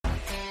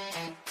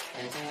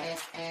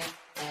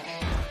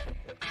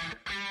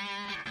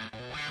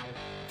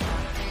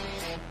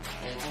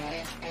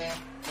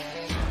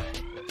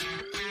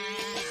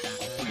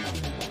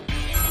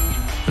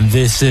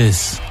This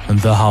is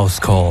the House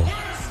Call.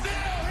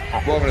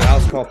 Welcome to the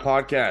House Call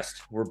podcast.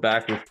 We're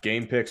back with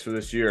game picks for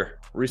this year.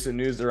 Recent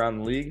news around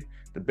the league: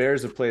 the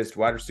Bears have placed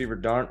wide receiver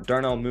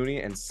Darnell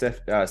Mooney and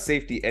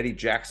safety Eddie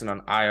Jackson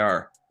on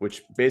IR,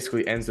 which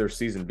basically ends their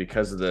season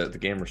because of the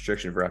game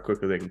restriction for how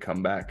quickly they can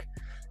come back.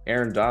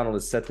 Aaron Donald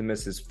is set to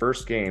miss his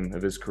first game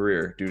of his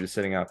career due to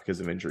sitting out because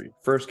of injury.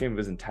 First game of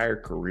his entire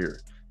career.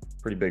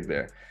 Pretty big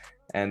there.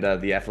 And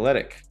The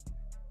Athletic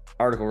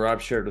article Rob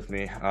shared with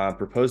me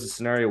proposed a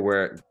scenario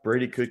where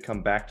Brady could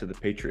come back to the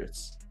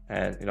Patriots.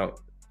 And,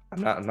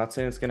 I'm not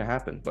saying it's going to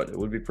happen, but it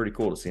would be pretty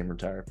cool to see him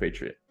retire a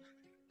Patriot.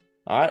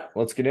 All right,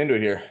 let's get into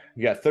it here.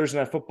 You got Thursday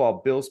Night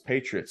Football, Bills,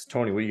 Patriots.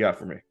 Tony, what you got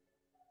for me?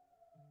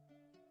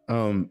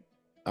 I'm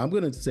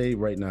going to say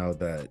right now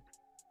that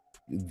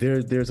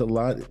there's a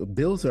lot.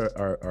 Bills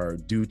are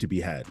due to be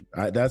had.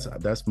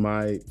 That's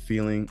my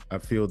feeling. I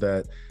feel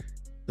that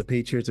the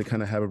Patriots are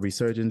kind of have a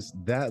resurgence.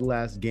 That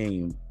last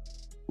game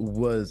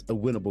was a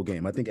winnable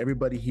game. I think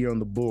everybody here on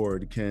the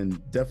board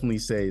can definitely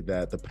say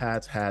that the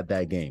Pats had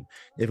that game.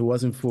 If it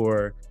wasn't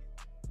for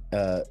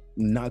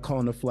not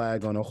calling a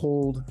flag on a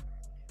hold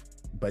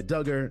by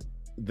Duggar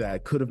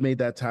that could have made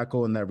that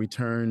tackle and that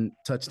return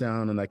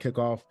touchdown and that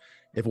kickoff,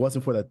 if it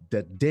wasn't for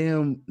that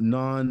damn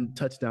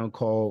non-touchdown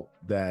call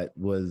that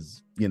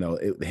was,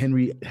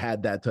 Henry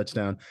had that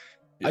touchdown.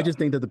 Yeah. I just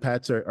think that the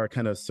Pats are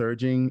kind of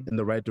surging in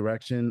the right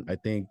direction. I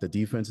think the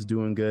defense is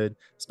doing good.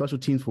 Special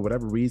teams, for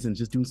whatever reason,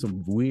 just doing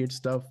some weird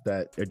stuff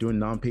that are doing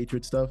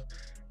non-Patriot stuff.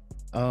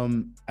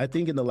 I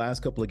think in the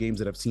last couple of games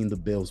that I've seen the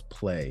Bills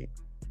play,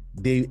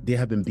 they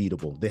have been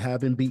beatable. They have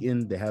been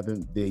beaten.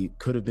 They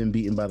could have been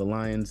beaten by the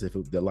Lions if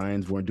the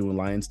Lions weren't doing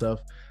Lion stuff.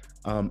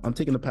 I'm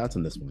taking the Pats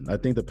on this one. I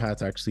think the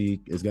Pats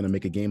actually is going to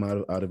make a game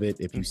out of it.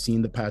 If you've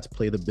seen the Pats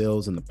play the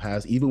Bills in the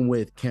past, even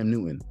with Cam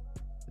Newton,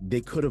 they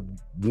could have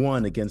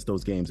won against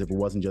those games if it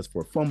wasn't just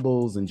for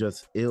fumbles and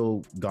just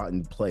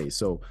ill-gotten play.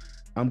 So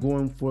I'm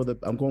going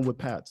with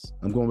Pats.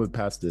 I'm going with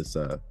Pats this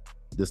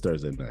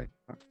Thursday night.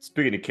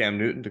 Speaking of Cam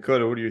Newton,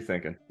 Dakota, what are you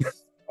thinking?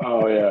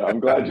 Oh yeah, I'm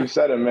glad you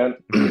said it, man.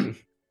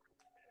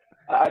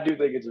 I do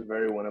think it's a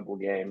very winnable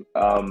game.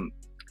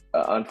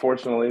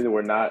 Unfortunately,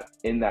 we're not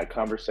in that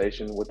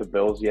conversation with the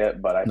Bills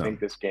yet, but I think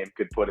this game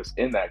could put us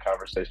in that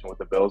conversation with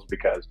the Bills,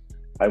 because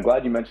I'm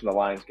glad you mentioned the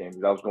Lions game,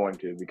 because I was going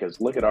to,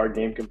 because look at our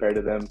game compared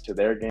to them, to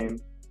their game.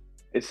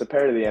 It's the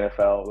pair to the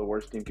NFL. The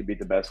worst team could beat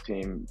the best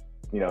team.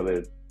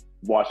 The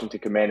Washington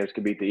Commanders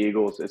could beat the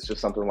Eagles. It's just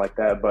something like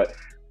that. But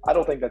I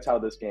don't think that's how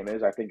this game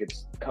is. I think it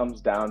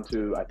comes down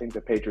to, I think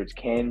the Patriots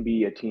can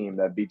be a team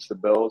that beats the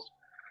Bills.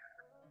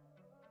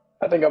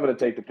 I think I'm going to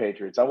take the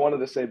Patriots. I wanted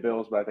to say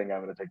Bills, but I think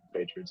I'm going to take the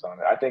Patriots on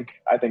it. I think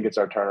it's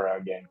our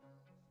turnaround game.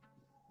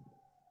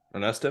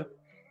 Ernesto?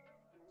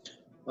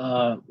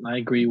 I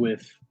agree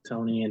with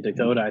Tony and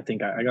Dakota. I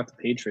think I got the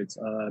Patriots.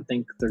 I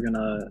think they're going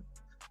to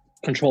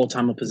control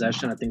time of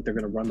possession. I think they're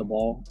going to run the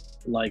ball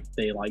like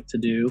they like to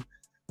do.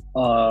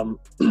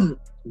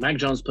 Mac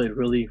Jones played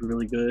really,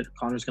 really good.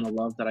 Connor's going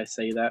to love that I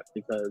say that,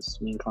 because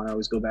me and Connor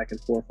always go back and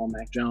forth on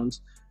Mac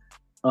Jones.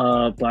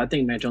 But I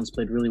think Mac Jones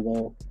played really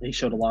well. He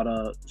showed a lot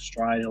of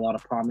stride, a lot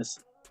of promise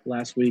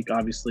last week.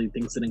 Obviously,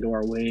 things didn't go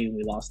our way and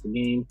we lost the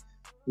game.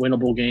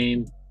 Winnable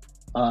game.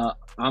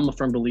 I'm a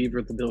firm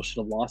believer the Bills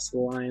should have lost to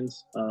the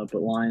Lions,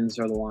 but Lions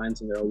are the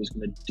Lions, and they're always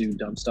going to do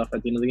dumb stuff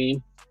at the end of the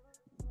game.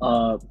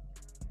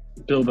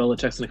 Bill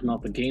Belichick's going to come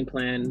up with a game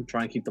plan,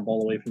 try and keep the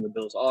ball away from the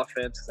Bills'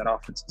 offense, because that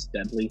offense is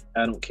deadly.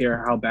 I don't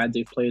care how bad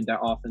they've played. That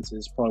offense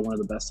is probably one of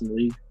the best in the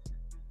league,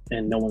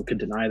 and no one could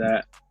deny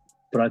that.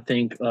 But I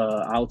think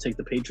I'll take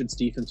the Patriots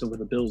defense over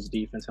the Bills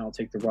defense, and I'll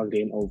take the run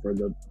game over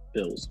the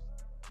Bills.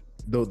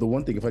 The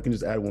one thing, if I can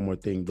just add one more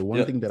thing, the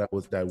one thing that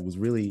was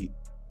really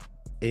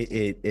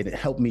it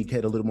helped me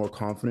get a little more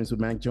confidence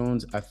with Mac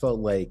Jones. I felt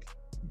like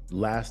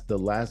the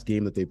last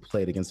game that they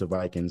played against the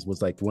Vikings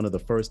was like one of the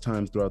first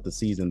times throughout the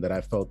season that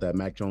I felt that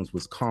Mac Jones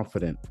was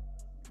confident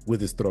with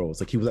his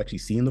throws. Like, he was actually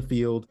seeing the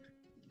field.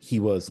 He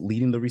was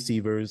leading the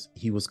receivers.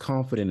 He was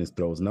confident in his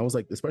throws. And that was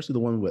like, especially the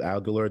one with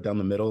Aguilar down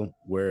the middle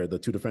where the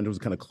two defenders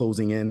were kind of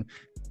closing in.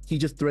 He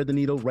just thread the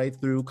needle right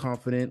through,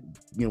 confident,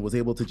 was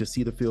able to just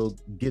see the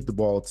field, get the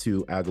ball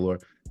to Aguilar.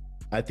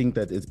 I think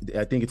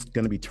it's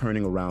going to be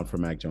turning around for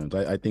Mac Jones.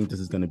 I think this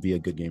is going to be a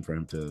good game for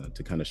him to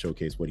kind of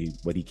showcase what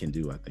he can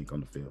do, I think, on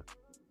the field.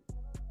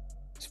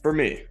 For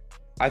me,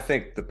 I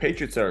think the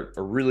Patriots are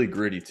a really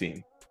gritty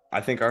team.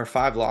 I think our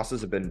 5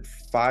 losses have been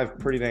 5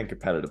 pretty dang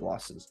competitive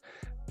losses.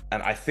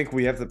 And I think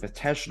we have the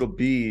potential to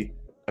be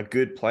a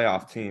good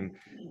playoff team.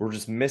 We're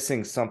just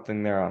missing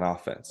something there on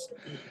offense.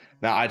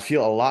 Now, I'd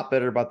feel a lot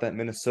better about that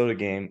Minnesota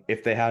game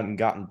if they hadn't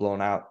gotten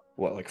blown out,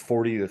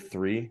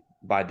 40-3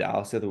 by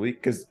Dallas the other week,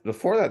 because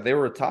before that they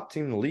were a top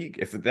team in the league.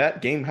 If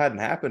that game hadn't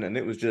happened and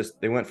it was just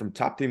they went from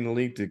top team in the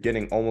league to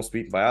getting almost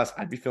beaten by us,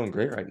 I'd be feeling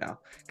great right now,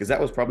 because that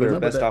was probably our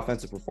best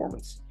offensive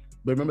performance.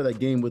 But remember that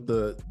game with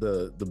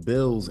the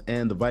Bills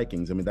and the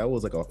Vikings? I mean, that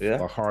was like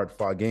a hard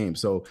fought game.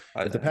 So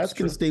if the Pats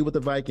can stay with the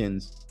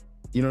Vikings,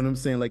 you know what I'm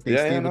saying? Like they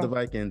stay with the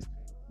Vikings.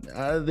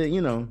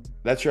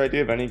 That's your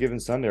idea of any given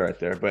Sunday right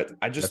there. But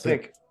I just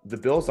think the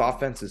Bills'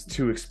 offense is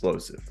too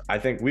explosive. I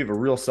think we have a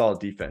real solid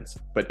defense,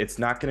 but it's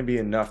not going to be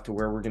enough to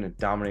where we're going to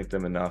dominate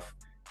them enough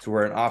to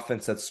where an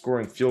offense that's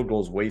scoring field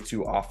goals way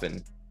too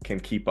often can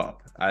keep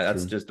up.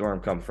 That's just where I'm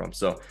coming from.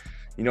 So,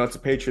 it's a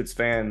Patriots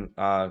fan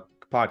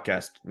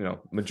podcast,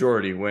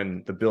 majority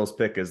when the Bills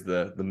pick is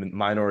the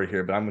minority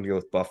here, but I'm going to go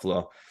with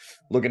Buffalo.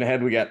 Looking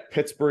ahead, we got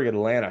Pittsburgh,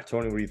 Atlanta.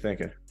 Tony, what are you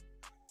thinking?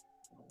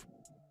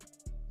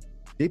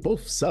 They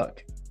both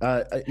suck.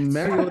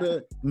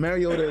 Mariota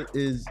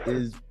is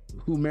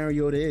who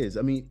Mariota is.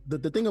 I mean,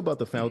 the thing about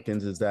the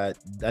Falcons is that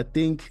I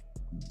think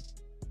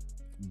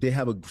they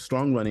have a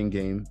strong running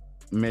game.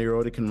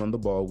 Mariota can run the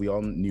ball. We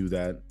all knew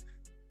that.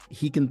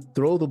 He can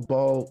throw the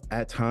ball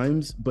at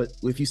times, but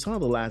if you saw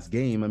the last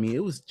game, I mean,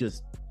 it was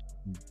just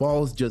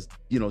balls just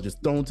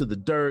thrown to the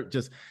dirt,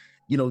 just,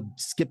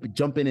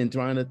 jumping and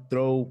trying to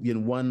throw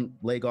one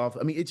leg off.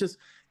 I mean,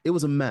 it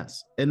was a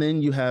mess. And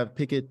then you have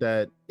Pickett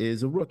that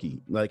is a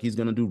rookie. Like, he's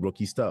going to do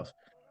rookie stuff.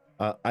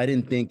 I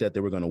didn't think that they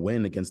were going to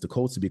win against the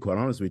Colts, to be quite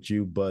honest with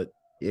you, but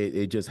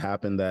it just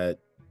happened that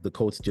the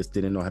Colts just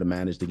didn't know how to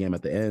manage the game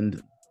at the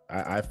end.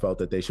 I felt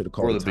that they should have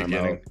called the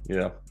beginning.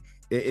 Yeah.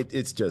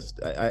 It's just,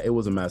 it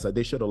was a mess.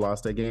 They should have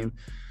lost that game.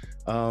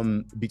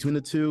 Between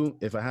the two,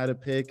 if I had to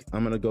pick,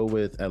 I'm going to go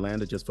with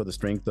Atlanta just for the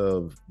strength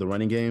of the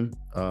running game.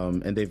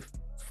 And they've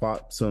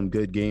fought some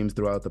good games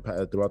throughout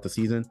the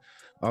season.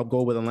 I'll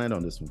go with Atlanta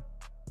on this one.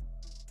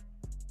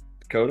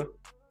 Dakota?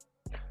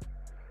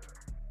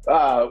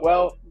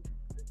 Well,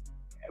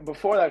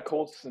 before that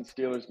Colts and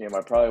Steelers game,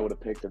 I probably would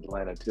have picked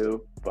Atlanta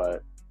too.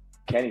 But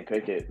Kenny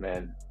Pickett,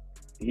 man,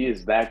 he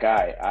is that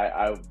guy.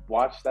 I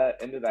watched that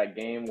end of that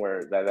game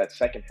where that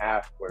second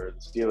half where the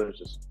Steelers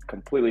just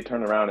completely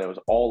turned around. It was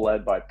all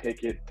led by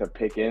Pickett to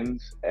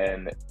Pickens,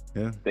 and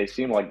they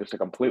seem like just a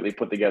completely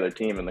put together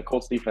team. And the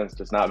Colts defense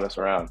does not mess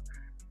around.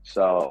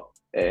 So,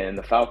 and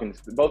the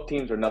Falcons, both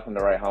teams are nothing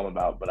to write home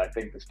about, but I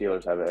think the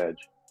Steelers have an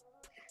edge.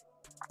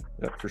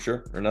 Yeah, for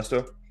sure.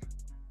 Ernesto?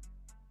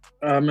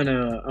 I'm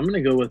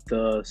gonna go with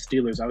the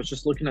Steelers. I was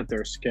just looking at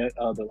their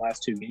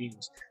last two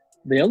games.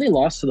 They only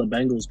lost to the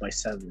Bengals by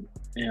 7,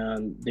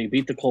 and they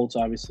beat the Colts.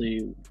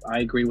 Obviously, I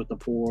agree with the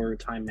poor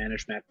time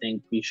management. I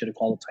think we should have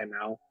called a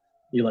timeout.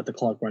 You let the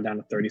clock run down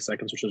to 30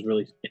 seconds, which was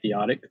really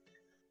idiotic.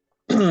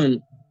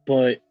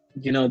 But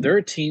they're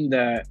a team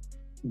that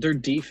their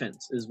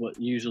defense is what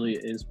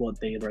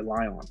they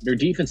rely on. Their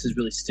defense is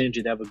really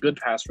stingy. They have a good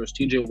pass rush.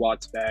 TJ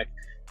Watt's back.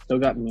 Still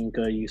got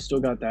Minka. You still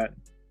got that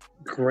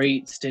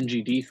great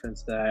stingy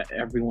defense that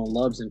everyone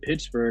loves in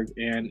Pittsburgh.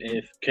 And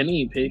if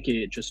Kenny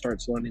Pickett just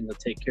starts learning to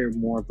take care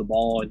more of the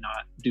ball and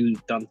not do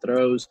dumb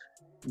throws,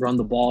 run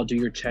the ball, do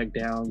your check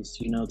downs,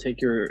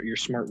 take your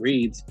smart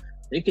reads,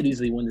 they could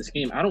easily win this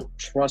game. I don't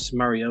trust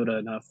Mariota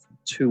enough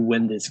to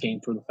win this game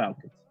for the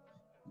Falcons.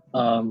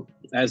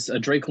 As a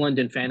Drake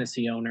London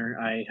fantasy owner,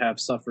 I have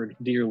suffered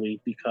dearly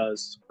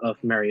because of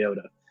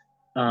Mariota.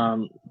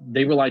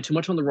 They rely too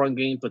much on the run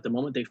game, but the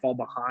moment they fall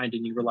behind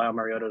and you rely on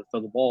Mariota to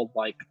throw the ball,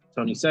 like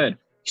Tony said,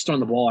 he's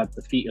throwing the ball at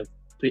the feet of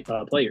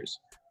players.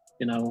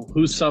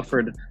 Who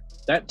suffered.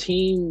 That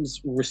team's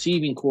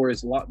receiving core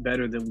is a lot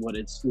better than what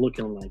it's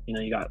looking like.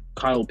 You got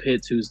Kyle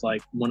Pitts, who's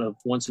like one of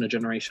once in a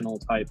generational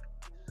type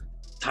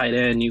tight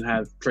end. You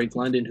have Drake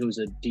London, who's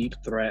a deep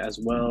threat as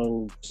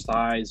well,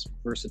 size,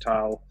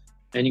 versatile.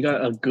 And you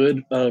got a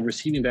good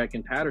receiving back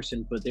in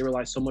Patterson, but they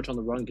rely so much on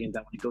the run game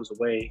that when it goes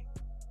away,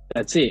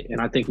 that's it.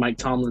 And I think Mike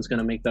Tomlin's going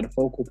to make that a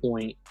focal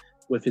point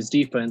with his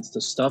defense to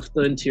stuff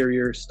the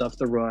interior, stuff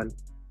the run,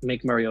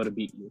 make Mariota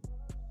beat you.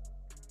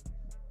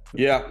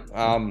 Yeah,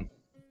 I'm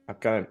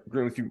kind of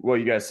agreeing with what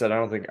you guys said. I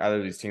don't think either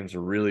of these teams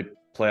are really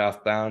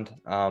playoff bound,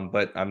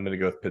 but I'm going to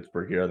go with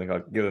Pittsburgh here. I think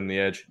I'll give them the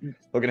edge.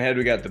 Looking ahead,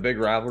 we got the big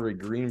rivalry,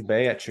 Green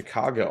Bay at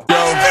Chicago.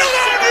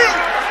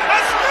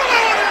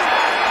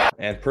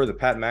 And per the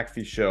Pat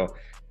McAfee show,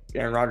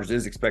 Aaron Rodgers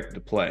is expected to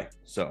play.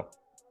 So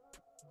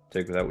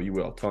take with that what you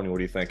will. Tony, what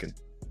are you thinking?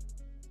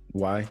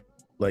 Why?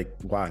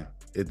 Why?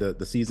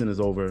 The season is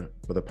over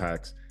for the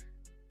Packs.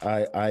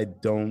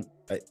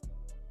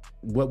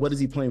 What is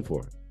he playing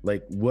for?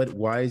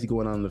 Why is he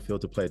going on the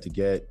field to play? To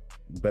get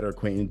better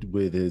acquainted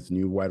with his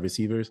new wide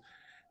receivers?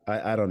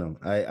 I don't know.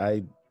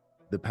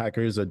 The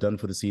Packers are done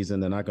for the season.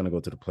 They're not going to go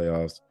to the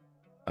playoffs.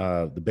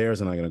 The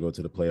Bears are not going to go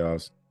to the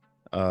playoffs.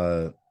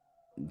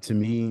 To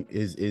me,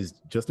 is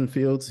Justin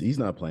Fields, he's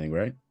not playing,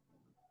 right?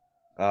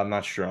 I'm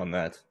not sure on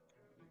that.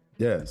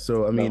 Yeah,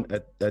 so I mean,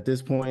 at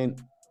this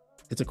point,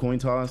 it's a coin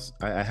toss.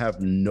 I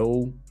have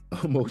no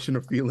emotion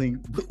or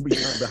feeling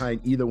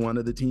behind either one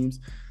of the teams,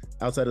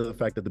 outside of the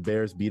fact that the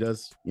Bears beat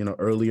us,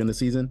 early in the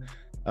season.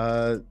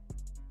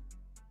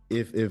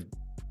 If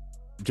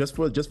just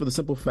for the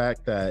simple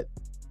fact that,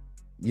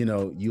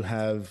 you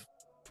have,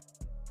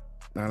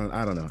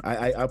 I don't know.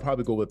 I'll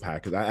probably go with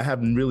Packers. I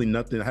have really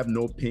nothing. I have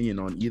no opinion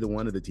on either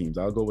one of the teams.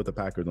 I'll go with the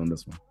Packers on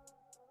this one.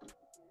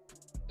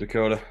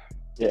 Dakota.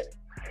 Yeah,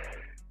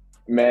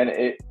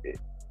 man,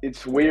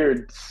 it's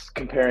weird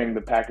comparing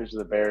the Packers to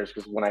the Bears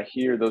because when I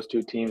hear those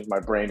two teams, my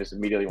brain just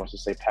immediately wants to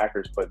say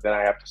Packers, but then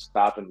I have to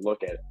stop and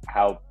look at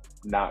how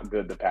not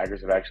good the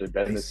Packers have actually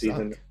been this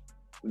season.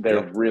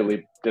 They're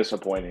really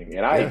disappointing.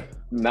 And I'm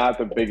not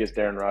the biggest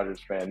Aaron Rodgers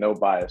fan, no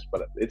bias,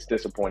 but it's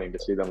disappointing to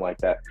see them like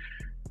that.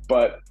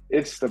 But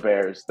it's the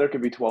Bears. There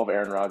could be 12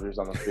 Aaron Rodgers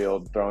on the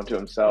field throwing to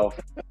himself.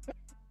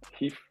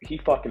 He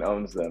fucking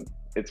owns them.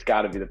 It's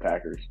got to be the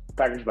Packers.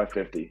 Packers by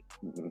 50.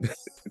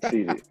 It's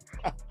easy.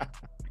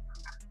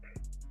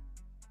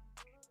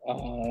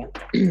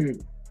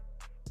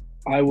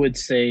 I would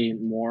say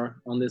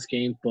more on this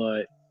game,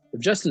 but if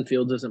Justin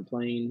Fields isn't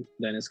playing,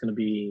 then it's going to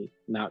be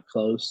not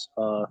close.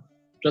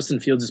 Justin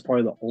Fields is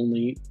probably the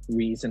only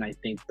reason I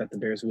think that the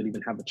Bears would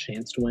even have a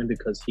chance to win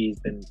because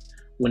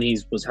when he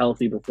was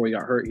healthy before he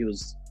got hurt, he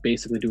was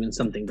basically doing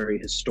something very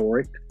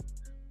historic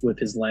with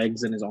his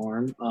legs and his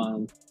arm.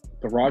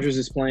 But Rodgers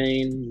is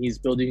playing. He's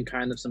building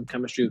kind of some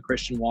chemistry with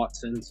Christian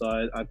Watson,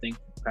 so I think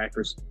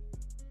Packers.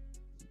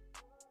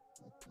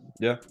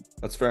 Yeah,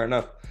 that's fair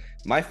enough.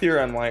 My theory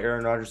on why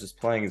Aaron Rodgers is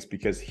playing is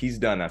because he's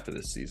done after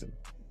this season.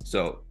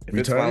 So if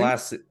it's my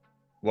last,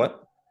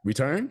 what?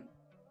 Return?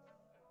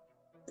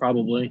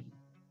 Probably.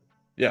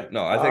 Yeah,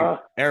 no, I think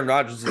Aaron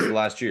Rodgers is the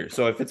last year.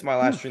 So if it's my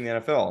last year in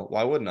the NFL,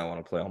 why wouldn't I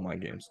want to play all my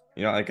games?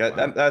 You know, like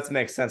that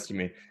makes sense to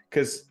me.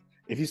 Because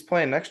if he's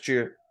playing next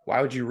year,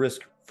 why would you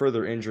risk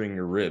further injuring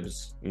your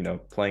ribs, you know,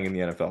 playing in the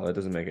NFL? That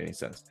doesn't make any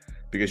sense.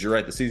 Because you're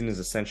right, the season is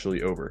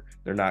essentially over.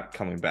 They're not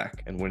coming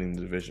back and winning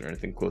the division or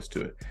anything close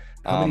to it.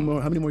 How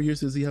many more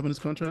years does he have in his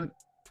contract?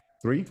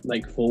 3?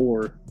 Like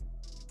 4.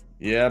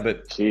 Yeah,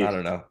 but Jeez. I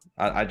don't know.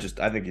 I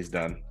think he's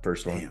done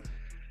personally.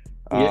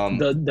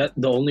 The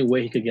only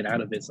way he could get out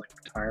of it is like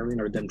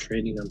retiring or them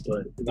trading him.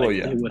 But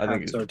I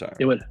think he's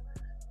retiring.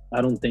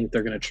 I don't think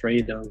they're going to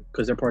trade him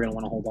because they're probably going to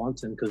want to hold on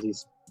to him because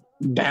he's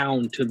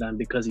bound to them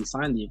because he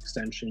signed the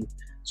extension.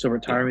 So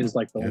retiring is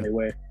like the only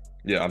way.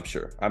 Yeah, I'm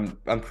sure. I'm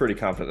pretty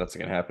confident that's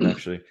going to happen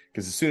actually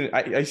because as soon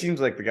he seems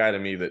like the guy to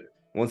me that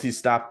once he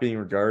stopped being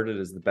regarded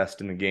as the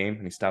best in the game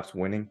and he stops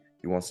winning,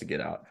 he wants to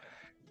get out.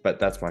 But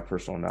that's my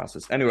personal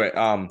analysis. Anyway,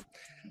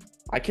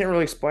 I can't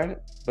really explain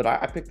it, but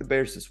I picked the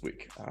Bears this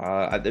week.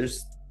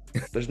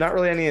 There's not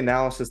really any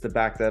analysis to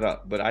back that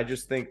up, but I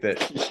just think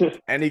that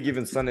any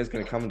given Sunday is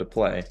going to come into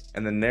play,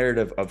 and the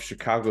narrative of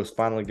Chicago's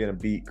finally going to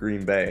beat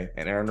Green Bay,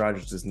 and Aaron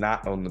Rodgers does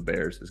not own the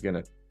Bears is going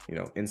to, you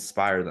know,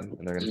 inspire them,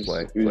 and they're going to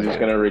play. He's just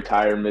going to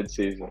retire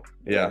midseason.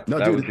 Yeah. No,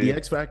 dude, the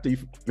X Factor. You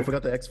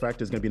forgot the X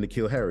Factor is going to be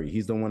N'Keal Harry.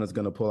 He's the one that's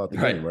going to pull out the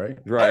game, right?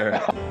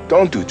 Right.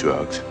 Don't do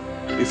drugs.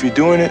 If you're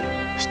doing it,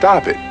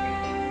 stop it.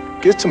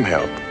 Get some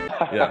help.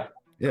 Yeah.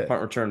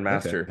 Punt return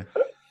master.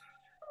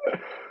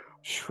 Okay.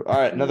 All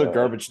right, another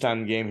garbage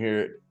time game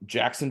here.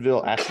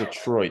 Jacksonville at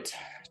Detroit.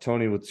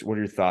 Tony, what are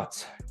your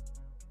thoughts?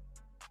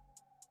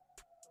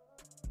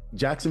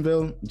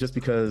 Jacksonville, just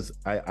because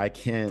I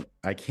can't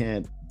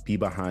be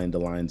behind the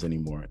Lions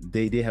anymore.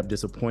 They have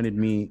disappointed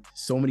me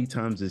so many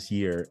times this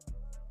year,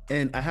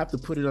 and I have to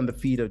put it on the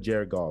feet of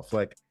Jared Goff.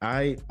 Like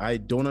I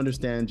don't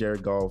understand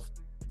Jared Goff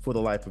for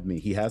the life of me.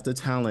 He has the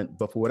talent,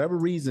 but for whatever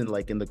reason,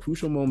 like in the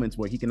crucial moments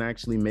where he can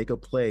actually make a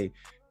play,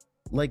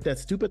 like that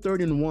stupid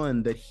 3rd and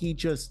 1 that he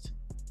just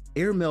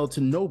airmailed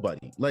to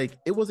nobody. Like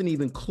it wasn't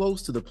even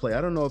close to the play.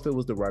 I don't know if it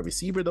was the wide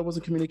receiver that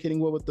wasn't communicating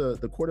well with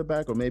the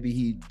quarterback, or maybe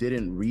he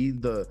didn't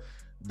read the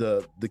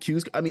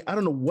cues. I mean, I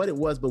don't know what it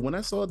was, but when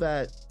I saw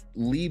that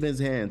leave his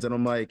hands, and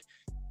I'm like,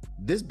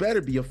 this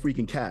better be a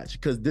freaking catch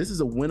because this is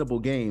a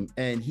winnable game,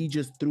 and he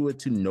just threw it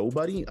to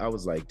nobody. I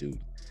was like, dude.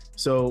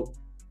 So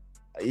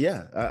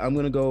yeah, I'm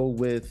gonna go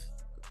with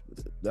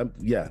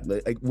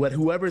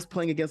whoever is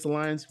playing against the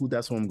Lions,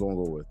 that's who I'm gonna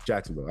go with.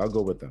 Jacksonville. I'll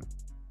go with them.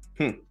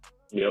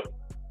 Yep.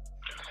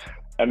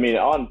 I mean,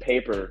 on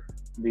paper,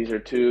 these are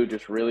two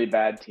just really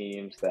bad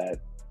teams that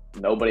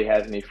nobody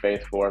has any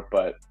faith for,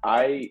 but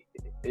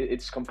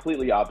it's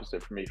completely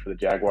opposite for me for the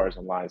Jaguars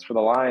and Lions. For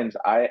the Lions,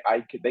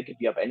 they could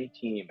be up any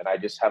team, and I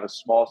just have a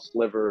small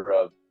sliver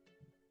of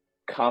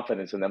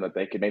confidence in them that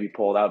they could maybe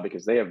pull it out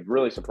because they have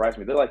really surprised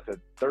me. They're like the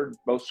 3rd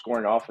most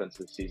scoring offense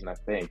this season, I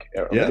think.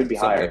 Or maybe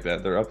higher. Like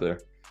that. They're up there.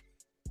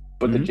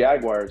 But the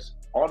Jaguars,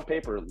 on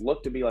paper,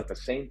 look to be like the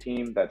same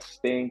team that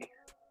stink,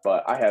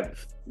 but I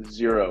have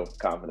zero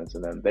confidence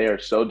in them. They are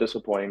so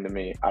disappointing to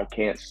me. I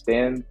can't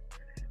stand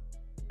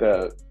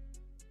the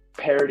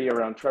parody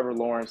around Trevor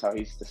Lawrence, how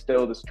he's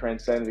still this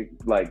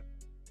transcendent like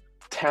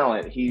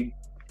talent. He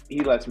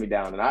lets me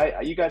down,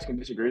 and you guys can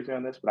disagree with me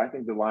on this, but I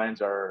think the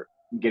Lions are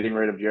getting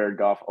rid of Jared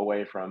Goff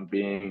away from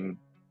being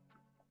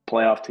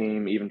playoff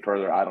team even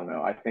further. I don't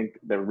know. I think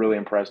they're really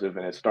impressive,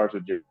 and it starts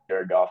with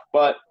Jared Goff.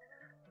 But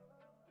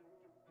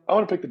I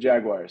want to pick the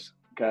Jaguars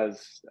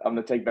because I'm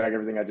going to take back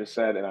everything I just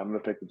said, and I'm going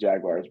to pick the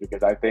Jaguars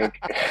because I think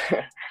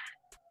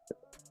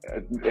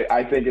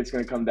I think it's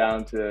going to come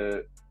down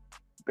to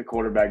the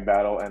quarterback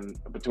battle, and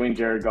between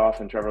Jared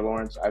Goff and Trevor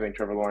Lawrence, I think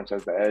Trevor Lawrence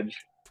has the edge.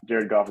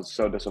 Jared Goff is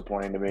so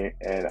disappointing to me,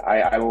 and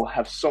I will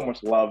have so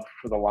much love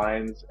for the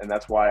Lions, and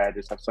that's why I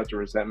just have such a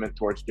resentment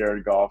towards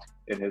Jared Goff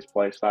in his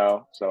play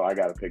style. So I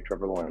got to pick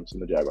Trevor Lawrence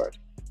and the Jaguars.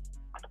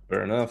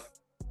 Fair enough.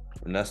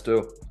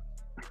 Ernesto.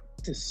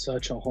 This is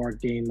such a hard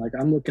game. Like,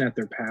 I'm looking at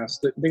their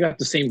past. They got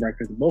the same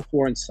record. They're both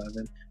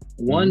 4-7.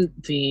 One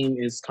team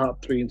is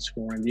top 3 in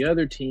scoring. The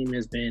other team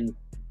has been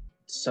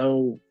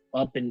so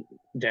up and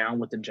down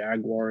with the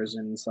Jaguars,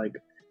 and it's like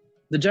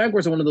the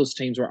Jaguars are one of those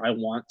teams where I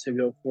want to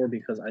go for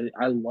because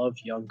I love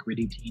young,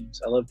 gritty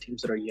teams. I love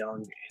teams that are young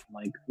and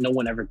like no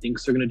one ever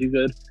thinks they're going to do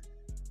good.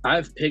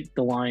 I've picked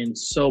the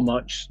Lions so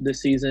much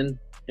this season,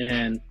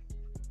 and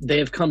they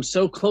have come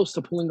so close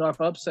to pulling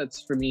off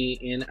upsets for me.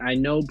 And I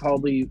know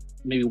probably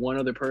maybe one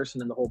other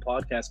person in the whole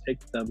podcast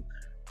picked them,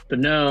 but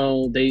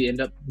no, they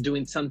end up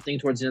doing something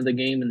towards the end of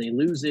the game and they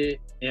lose it,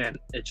 and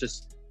it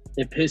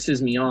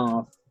pisses me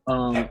off.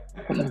 I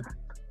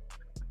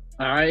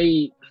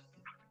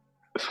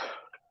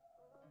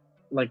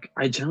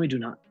generally do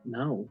not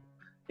know.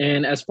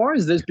 And as far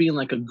as this being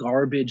like a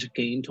garbage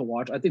game to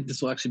watch, I think this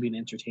will actually be an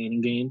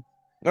entertaining game.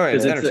 All right,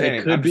 it's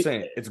entertaining. I'm just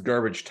saying it's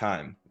garbage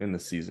time in the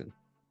season.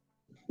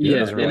 Yeah, it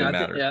doesn't really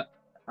matter.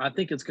 I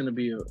think it's going to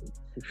be a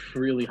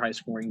really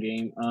high-scoring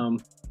game. I'm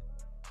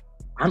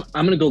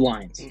going to go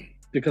Lions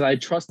because I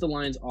trust the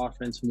Lions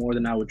offense more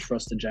than I would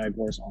trust the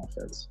Jaguars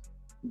offense.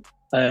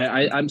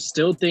 I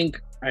still think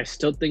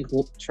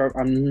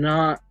I'm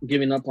not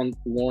giving up on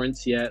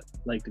Lawrence yet.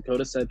 Like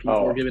Dakota said, people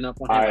are giving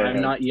up on him.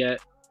 I'm not yet.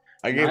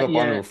 I gave up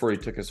on him before he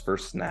took his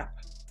first snap.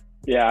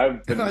 Yeah,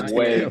 I've been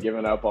way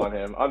giving up on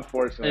him.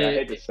 Unfortunately, I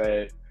hate to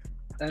say it.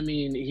 I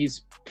mean,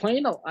 he's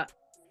playing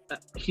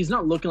he's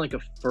not looking like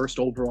a first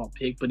overall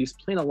pick, but he's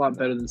playing a lot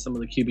better than some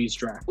of the QBs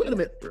drafted. Wait a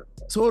minute.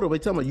 So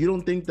wait, tell me, you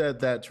don't think that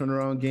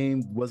turnaround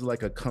game was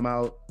like a come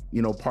out,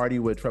 party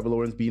with Trevor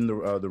Lawrence beating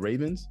the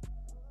Ravens?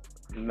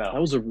 No.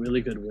 That was a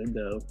really good win,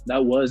 though.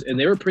 That was, and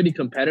they were pretty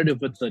competitive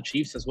with the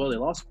Chiefs as well. They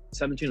lost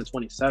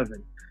 17-27,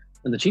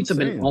 and the Chiefs have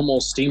been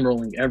almost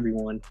steamrolling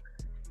everyone.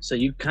 So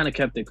you kind of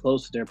kept it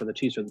close there, but the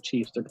Chiefs are the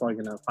Chiefs. They're probably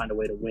going to find a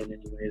way to win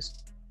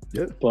anyways.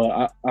 Yeah.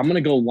 But I'm going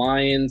to go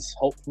Lions,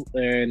 hopefully,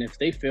 and if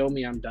they fail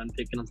me, I'm done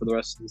picking them for the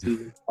rest of the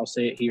season. I'll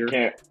say it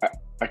here.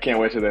 I can't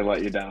wait till they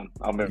let you down.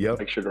 I'll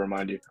make sure to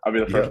remind you. I'll be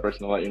the first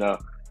person to let you know.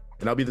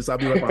 And I'll be right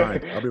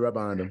behind. I'll be right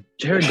behind him.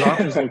 Jared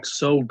Goff looks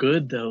so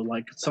good though.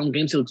 Like some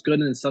games he looks good,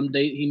 and then some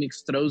day he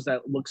makes throws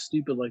that look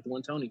stupid, like the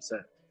one Tony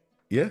said.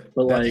 Yeah,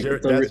 but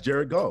that's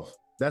Jared Goff.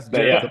 That's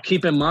Jared Goff.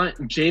 Keep in mind,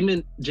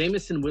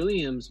 Jamison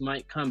Williams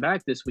might come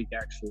back this week.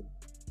 Actually,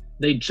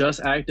 they just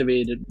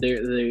activated.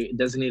 They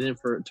designated him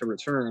to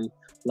return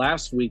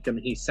last week, and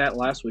he sat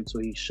last week, so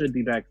he should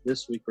be back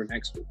this week or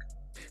next week.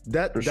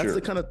 That's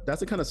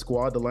the kind of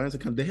squad the Lions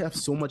they have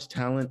so much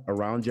talent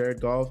around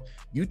Jared Goff.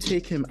 You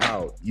take him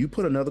out, you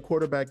put another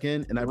quarterback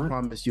in, and I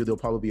promise you they'll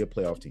probably be a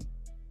playoff team.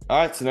 All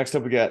right, so next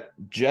up we got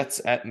Jets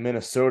at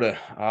Minnesota,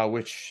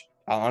 which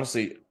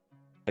honestly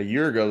a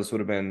year ago this would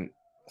have been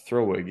a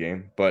throwaway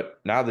game, but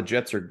now the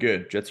Jets are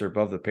good. Jets are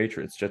above the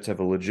Patriots. Jets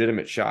have a real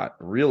legitimate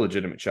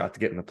shot to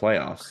get in the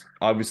playoffs.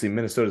 Obviously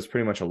Minnesota's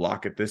pretty much a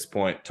lock at this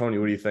point. Tony,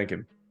 what are you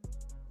thinking?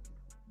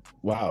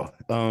 Wow.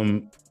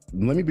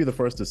 Let me be the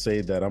first to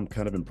say that I'm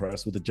kind of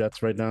impressed with the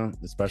Jets right now,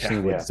 especially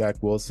with Zach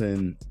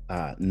Wilson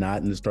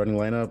not in the starting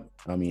lineup.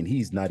 I mean,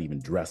 he's not even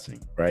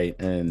dressing, right?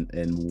 And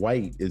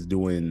White is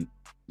doing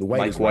the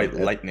Mike White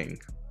lightning.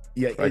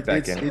 Yeah,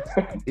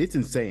 it's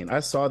insane. I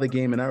saw the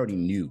game and I already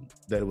knew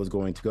that it was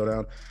going to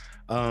go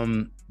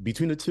down.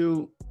 Between the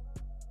two,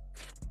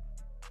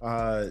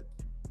 I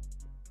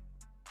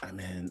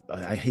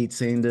hate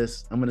saying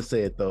this. I'm gonna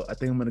say it though. I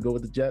think I'm gonna go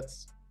with the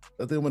Jets.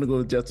 I think I'm gonna go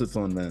with the Jets this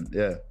one, man.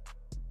 Yeah.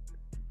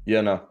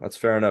 Yeah, no, that's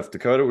fair enough.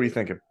 Dakota, what are you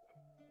thinking?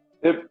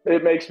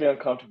 It makes me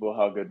uncomfortable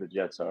how good the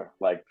Jets are.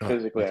 Like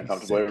physically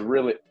uncomfortable.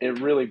 It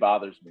really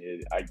bothers me.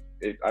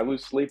 I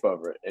lose sleep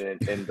over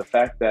it, and the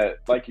fact that,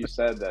 like you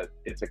said, that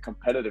it's a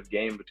competitive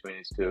game between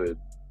these two,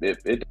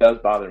 it does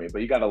bother me.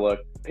 But you got to look.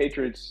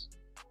 Patriots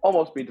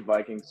almost beat the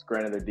Vikings.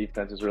 Granted, their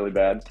defense is really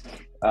bad,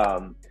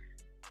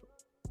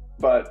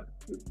 but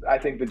I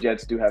think the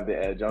Jets do have the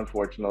edge.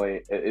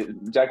 Unfortunately,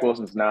 Jack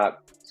Wilson's not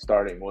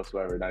starting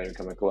whatsoever, not even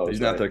coming close. He's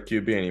not their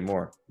QB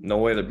anymore. No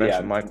way to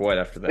bench Mike White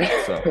after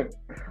that. So,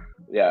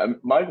 yeah,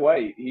 Mike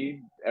White.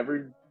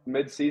 Every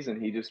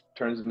midseason he just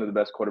turns into the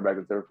best quarterback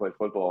that's ever played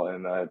football,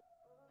 and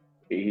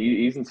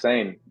he's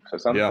insane. So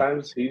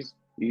sometimes he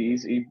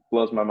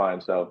blows my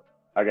mind. So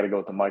I got to go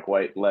with the Mike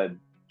White led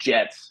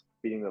Jets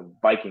beating the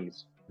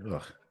Vikings.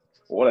 Ugh.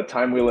 What a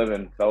time we live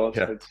in, fellas!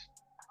 Yeah.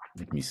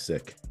 Make me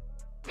sick.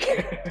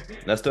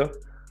 Nesto?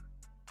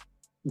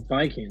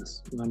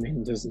 Vikings. I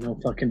mean, there's no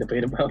fucking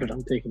debate about it.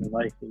 I'm taking the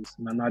Vikings,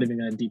 and I'm not even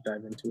going to deep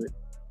dive into it.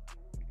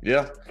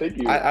 Yeah, thank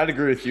you. I'd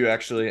agree with you,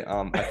 actually.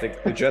 I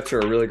think the Jets are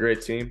a really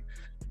great team.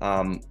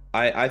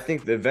 I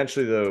think that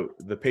eventually, though,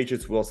 the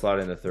Patriots will slide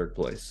into third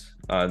place.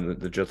 And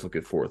the Jets will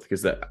get fourth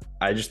because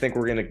I just think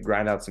we're going to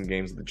grind out some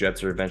games. The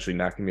Jets are eventually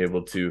not going to be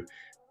able to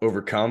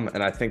overcome,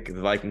 and I think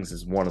the Vikings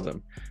is one of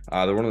them.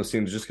 They're one of those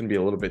teams just going to be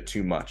a little bit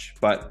too much.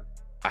 But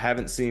I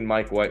haven't seen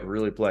Mike White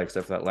really play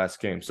except for that last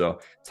game, so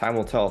time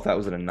will tell if that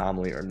was an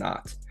anomaly or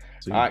not.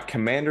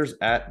 Commanders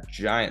at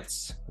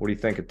Giants. What do you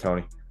think of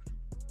Tony?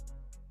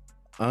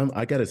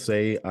 I gotta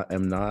say, I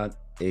am not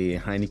a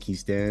Heineke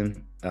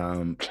stan.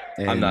 I'm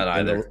not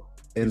either.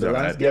 In the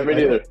last game, me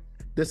neither.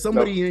 There's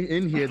somebody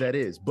in here that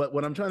is. But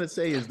what I'm trying to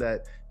say is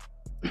that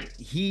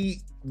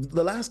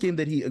the last game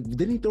that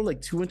didn't he throw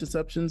like 2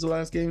 interceptions the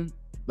last game?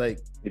 Like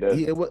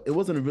it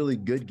wasn't a really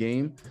good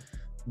game,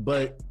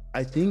 but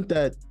I think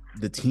that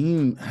the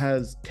team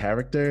has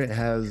character.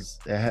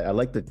 I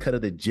like the cut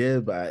of the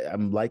jib.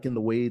 I'm liking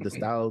the way, the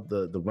style,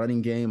 the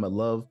running game. I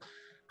love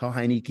how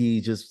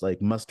Heineke just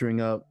like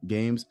mustering up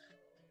games.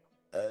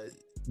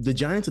 The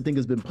Giants, I think,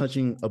 has been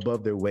punching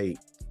above their weight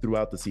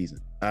throughout the season.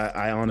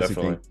 I honestly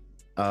think.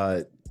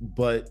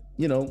 But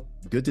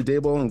good to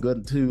Daboll and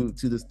good to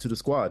the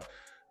squad.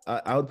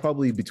 I would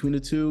probably, between the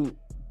two,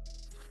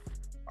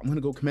 I'm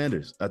gonna go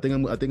Commanders. I think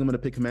I'm gonna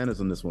pick Commanders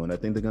on this one. I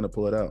think they're gonna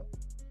pull it out.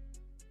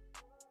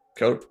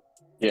 Coach?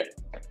 Yeah.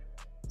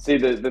 See,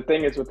 the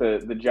thing is with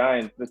the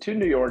Giants, the two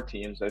New York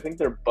teams, I think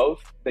they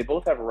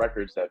both have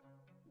records that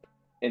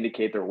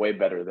indicate they're way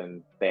better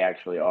than they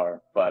actually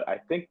are. But I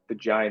think the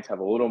Giants have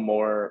a little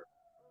more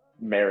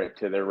merit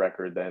to their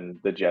record than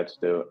the Jets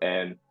do.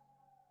 And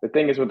the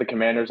thing is with the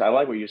Commanders, I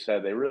like what you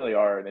said. They really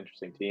are an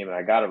interesting team, and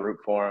I got to root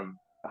for them.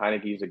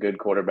 Heineke's a good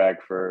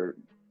quarterback for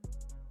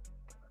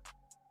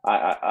 –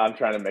 I'm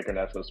trying to make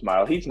Ernesto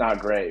smile. He's not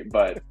great,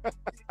 but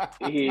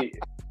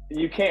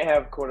you can't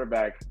have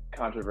quarterback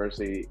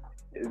controversy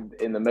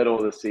in the middle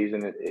of the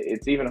season.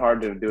 It's even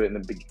hard to do it in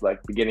the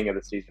beginning of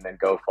the season and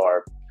go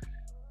far.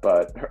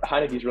 But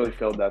Heineke's really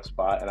filled that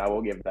spot, and I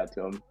will give that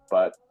to him.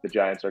 But the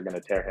Giants are going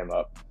to tear him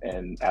up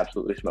and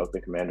absolutely smoke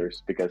the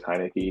Commanders because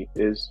Heineke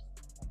is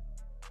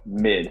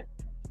mid.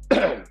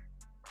 There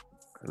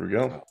we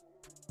go.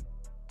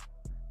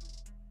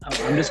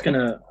 I'm just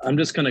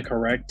gonna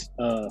correct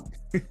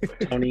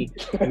Tony.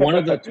 One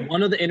of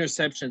the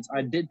interceptions,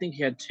 I did think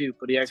he had two,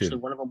 but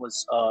one of them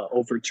was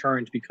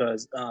overturned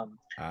because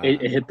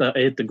it hit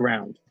the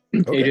ground.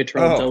 Okay. AJ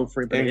Terrell dove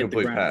for it, but it hit the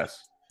Incomplete ground.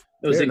 pass.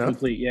 It was Fair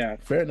incomplete. enough.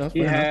 Yeah, Fair enough.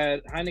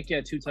 Heineke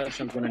had 2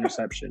 touchdowns, 1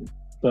 interception,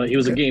 but he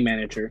was a game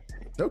manager.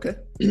 Okay.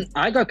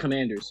 I got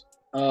Commanders.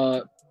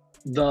 The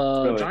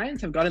Really?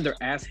 Giants have gotten their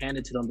ass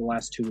handed to them the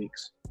last 2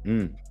 weeks.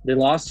 Mm. They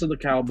lost to the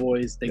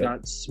Cowboys. They Yep.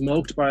 got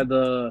smoked by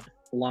the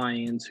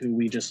Lions, who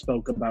we just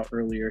spoke about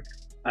earlier.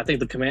 I think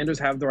the Commanders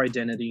have their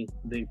identity.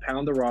 They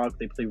pound the rock.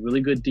 They play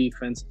really good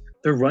defense.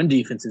 Their run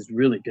defense is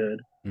really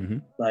good. Mm-hmm.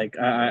 Like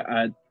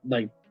I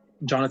like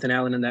Jonathan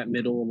Allen in that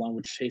middle, along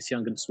with Chase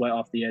Young and Sweat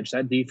off the edge.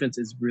 That defense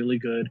is really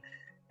good,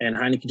 and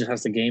Heineke just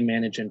has to game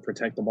manage and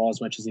protect the ball as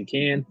much as he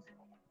can.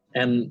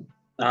 And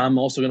I'm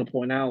also going to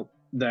point out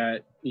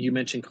that you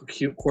mentioned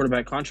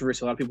quarterback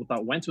controversy. A lot of people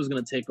thought Wentz was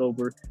going to take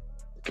over.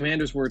 The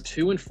Commanders were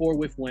 2-4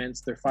 with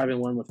Wentz. They're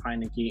 5-1 with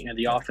Heineke, and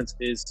the offense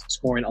is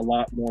scoring a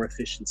lot more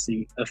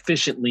efficiently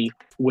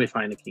with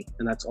Heineke.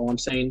 And that's all I'm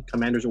saying.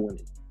 Commanders are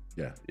winning.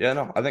 Yeah,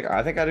 no, I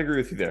think I'd agree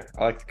with you there.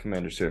 I like the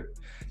Commanders here.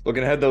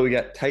 Looking ahead, though, we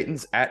got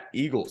Titans at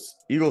Eagles.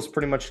 Eagles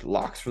pretty much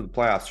locks for the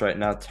playoffs right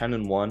now,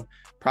 10-1.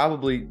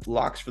 Probably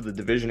locks for the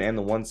division and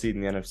the 1 seed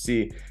in the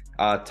NFC.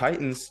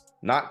 Titans,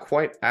 not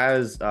quite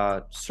as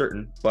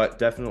certain, but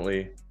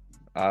definitely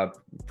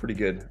pretty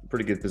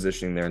good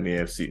positioning there in the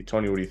AFC.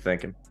 Tony, what are you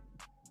thinking?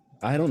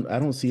 I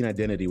don't see an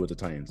identity with the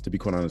Titans, to be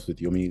quite honest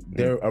with you. I mean,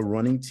 they're a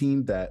running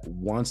team that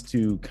wants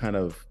to kind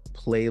of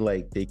play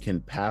like they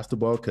can pass the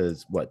ball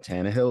because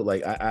Tannehill?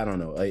 Like I don't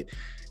know. Like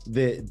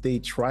they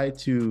try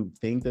to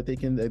think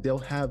that they'll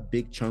have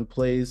big chunk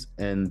plays,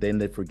 and then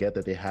they forget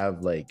that they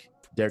have like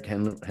Derrick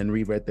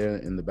Henry right there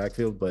in the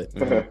backfield. But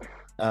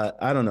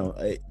I don't know.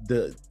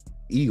 The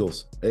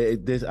Eagles,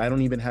 I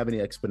don't even have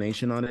any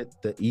explanation on it.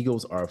 The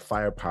Eagles are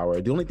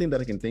firepower. The only thing that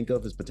I can think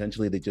of is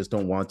potentially they just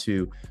don't want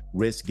to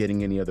risk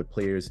getting any other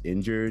players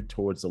injured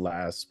towards the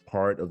last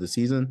part of the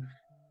season.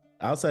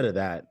 Outside of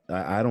that,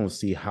 I don't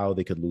see how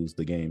they could lose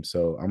the game.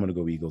 So I'm going to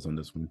go Eagles on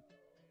this one.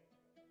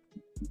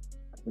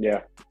 Yeah.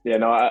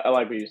 No, I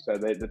like what you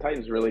said. The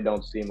Titans really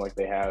don't seem like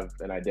they have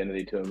an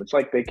identity to them. It's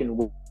like they can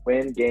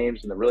win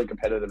games and they're really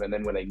competitive, and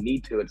then when they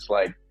need to, it's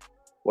like,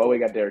 well, we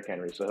got Derrick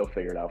Henry, so he'll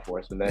figure it out for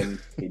us. And then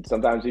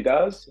sometimes he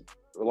does.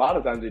 A lot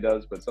of times he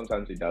does, but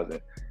sometimes he doesn't.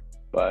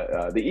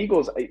 But the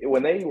Eagles,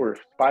 when they were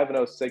 5-0,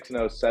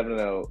 6-0,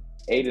 7-0,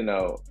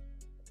 8-0,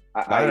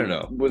 I don't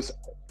know.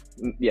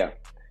 Yeah.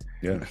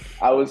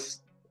 I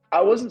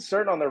wasn't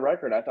certain on their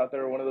record. I thought they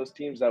were one of those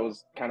teams that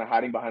was kind of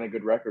hiding behind a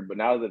good record. But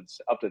now that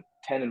it's up to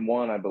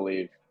 10-1, I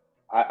believe,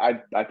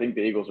 I think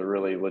the Eagles are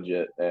really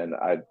legit, and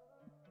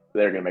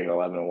they're going to make it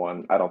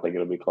 11-1. I don't think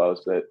it'll be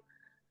close. That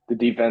the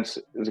defense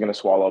is going to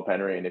swallow up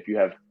Henry, and if you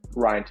have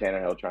Ryan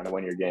Tannehill trying to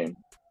win your game,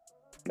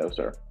 no,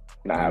 sir,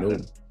 not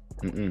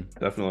happening.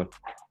 Definitely.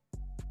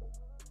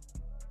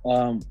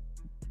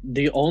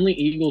 The only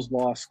Eagles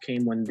loss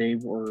came when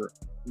did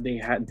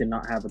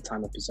not have a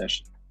time of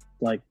possession.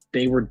 Like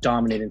they were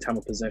dominating time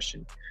of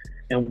possession,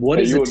 And what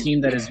Yeah, is you a would-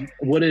 team that is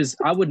what is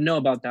I would know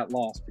about that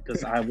loss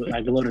because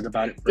I gloated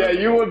about it. Yeah,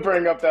 forever. you would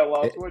bring up that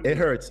loss, wouldn't It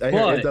you? hurts.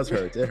 It does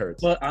hurt. It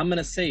hurts. But I'm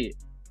gonna say it.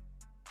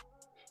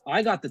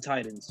 I got the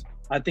Titans.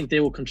 I think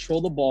they will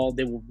control the ball.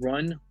 They will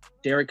run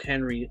Derrick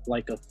Henry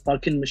like a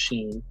fucking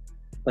machine.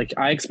 Like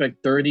I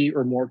expect 30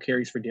 or more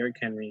carries for Derrick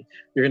Henry.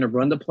 You're gonna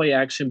run the play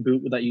action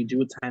boot that you do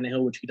with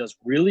Tannehill, which he does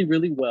really,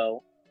 really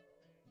well.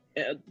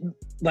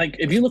 Like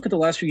if you look at the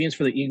last few games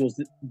for the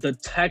Eagles, the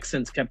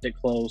Texans kept it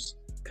close.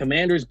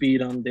 Commanders beat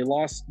them. They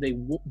lost. They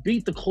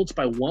beat the Colts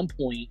by 1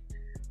 point.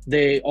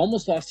 They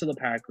almost lost to the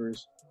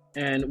Packers.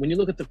 And when you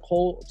look at the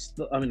Colts,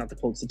 not the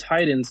Colts, the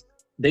Titans,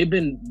 they've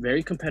been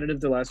very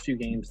competitive the last few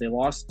games. They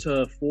lost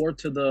 4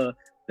 to the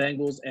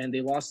Bengals, and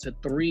they lost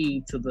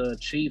 3 to the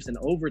Chiefs in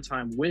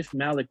overtime with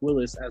Malik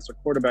Willis as their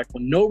quarterback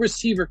when no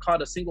receiver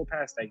caught a single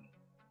pass that game.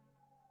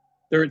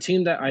 They're a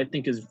team that I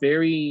think is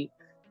very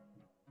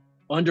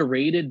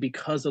underrated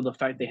because of the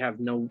fact they have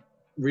no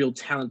real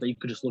talent that you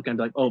could just look at and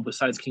be like, oh,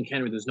 besides King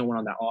Henry, there's no one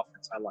on that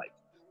offense I like.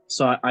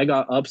 So I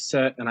got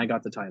upset, and I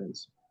got the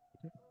Titans.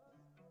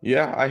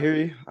 Yeah, I hear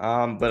you.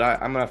 But I'm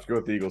gonna have to go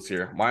with the Eagles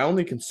here. My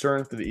only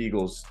concern for the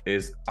Eagles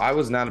is I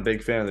was not a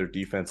big fan of their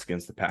defense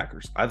against the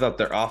Packers. I thought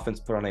their offense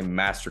put on a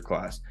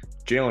masterclass.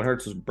 Jalen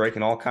Hurts was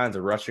breaking all kinds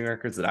of rushing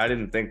records that I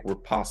didn't think were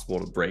possible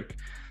to break.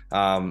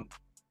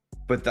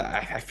 But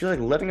I feel like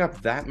letting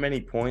up that many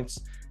points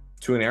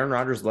to an Aaron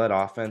Rodgers-led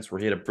offense where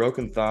he had a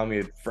broken thumb, he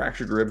had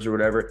fractured ribs or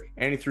whatever,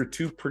 and he threw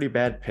 2 pretty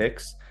bad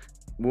picks.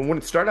 When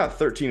it started out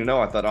 13-0,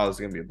 I thought, oh, this is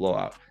going to be a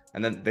blowout.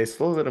 And then they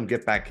slowly let him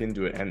get back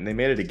into it, and they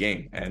made it a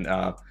game. And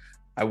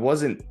I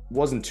wasn't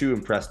too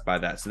impressed by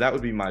that. So that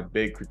would be my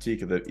big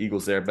critique of the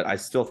Eagles there. But I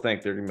still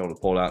think they're going to be able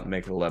to pull it out and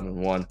make it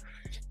 11-1.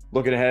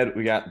 Looking ahead,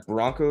 we got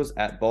Broncos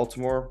at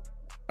Baltimore.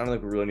 I don't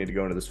think we really need to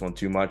go into this one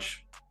too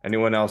much.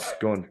 Anyone else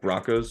going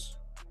Broncos?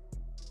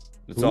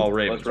 It's all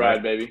Ravens. Let's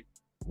ride, baby.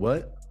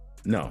 What?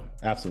 No,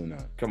 absolutely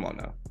not. Come on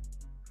now.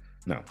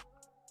 No.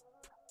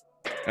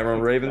 Everyone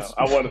Ravens?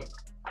 No, I want to.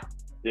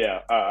 Yeah.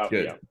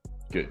 Good. Yeah.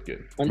 Good.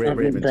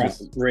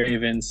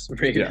 Ravens.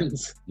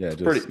 Yeah,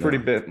 just,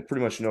 pretty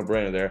much no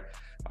brainer there.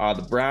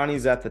 The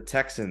Brownies at the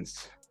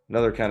Texans.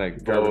 Another kind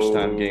of garbage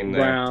time game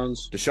there.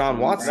 Browns. Deshaun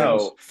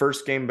Watson's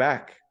first game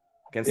back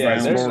against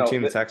the former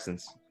team, the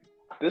Texans.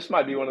 This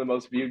might be one of the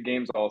most viewed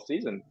games all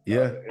season.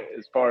 Yeah.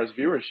 As far as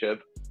viewership,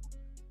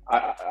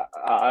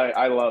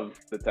 I love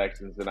the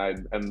Texans, and I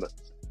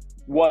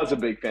was a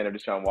big fan of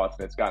Deshaun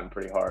Watson. It's gotten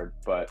pretty hard,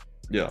 but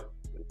yeah,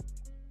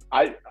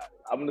 I'm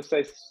gonna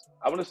say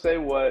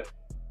what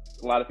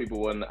a lot of people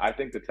wouldn't. I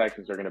think the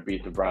Texans are gonna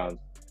beat the Browns.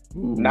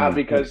 Not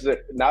because they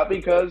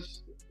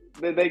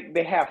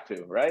have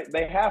to, right?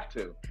 They have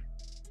to.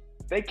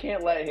 They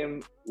can't let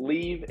him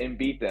leave and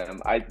beat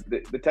them.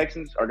 The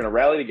Texans are going to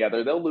rally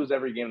together. They'll lose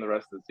every game the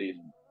rest of the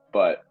season,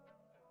 but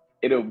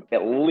it'll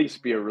at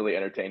least be a really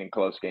entertaining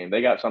close game.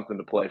 They got something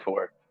to play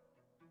for.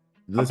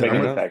 Listen, I'm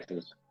picking the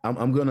Texans.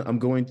 I'm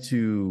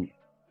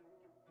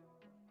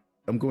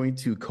going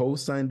to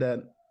co-sign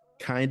that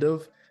kind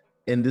of,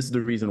 and this is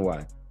the reason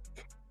why.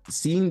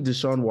 Seeing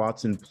Deshaun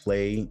Watson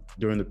play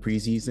during the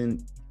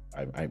preseason,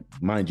 I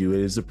mind you,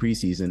 it is a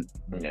preseason.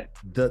 Yeah.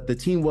 The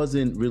team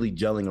wasn't really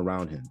gelling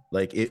around him.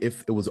 Like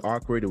if it was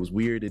awkward, it was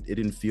weird. It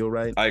didn't feel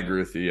right. I agree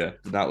with you. Yeah,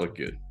 did not look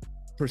good.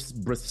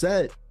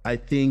 Brissett, I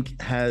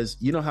think, has,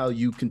 you know how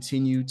you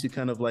continue to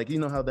kind of like, you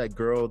know how that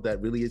girl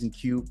that really isn't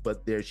cute,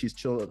 but she's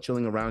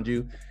chilling around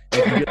you.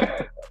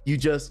 And you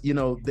just,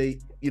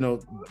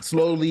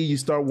 slowly you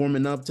start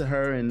warming up to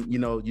her, and,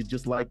 you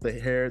just like the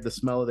hair, the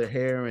smell of their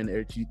hair,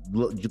 and she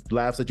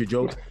laughs at your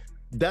jokes.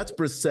 That's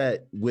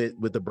Brissett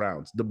with the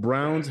Browns. The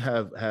Browns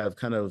have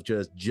kind of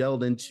just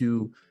gelled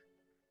into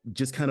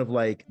just kind of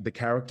like the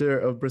character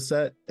of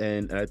Brissett,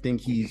 and I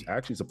think he's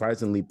actually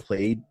surprisingly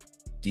played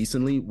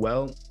decently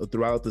well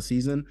throughout the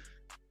season.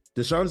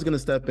 Deshaun's going to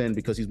step in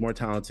because he's more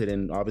talented,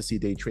 and obviously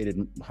they traded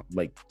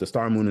like the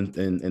star moon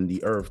and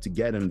the earth to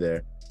get him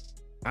there.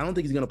 I don't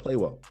think he's going to play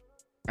well.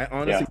 I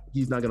honestly think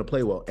he's not going to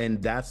play well,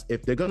 and that's,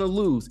 if they're going to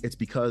lose, it's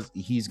because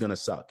he's going to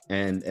suck,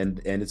 and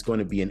it's going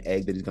to be an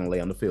egg that he's going to lay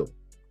on the field.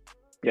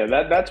 Yeah,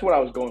 that's what I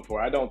was going for.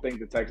 I don't think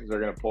the Texans are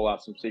going to pull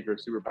out some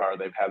secret superpower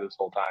they've had this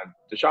whole time.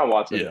 Deshaun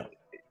Watson,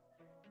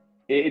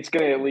 it's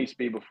going to at least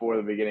be before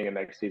the beginning of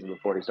next season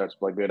before he starts to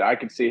play good. I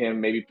could see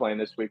him maybe playing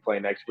this week,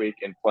 playing next week,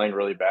 and playing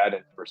really bad,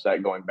 and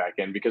Brissett going back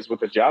in. Because with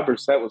the job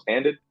Brissett was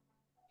handed,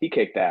 he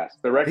kicked ass.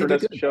 The record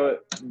doesn't show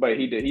it, but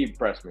he did. He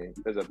impressed me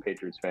as a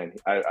Patriots fan.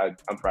 I'm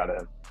proud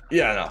of him.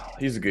 Yeah, no,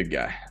 he's a good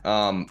guy.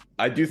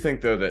 I do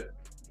think, though, that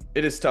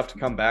it is tough to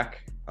come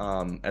back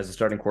as a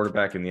starting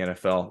quarterback in the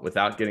NFL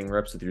without getting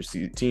reps with your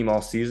team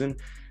all season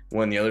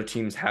when the other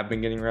teams have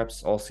been getting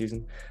reps all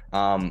season.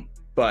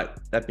 But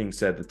that being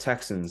said, the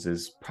Texans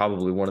is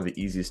probably one of the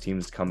easiest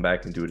teams to come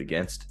back and do it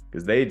against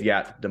because they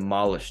got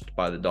demolished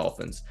by the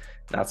Dolphins.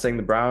 Not saying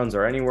the Browns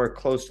are anywhere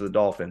close to the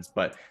Dolphins,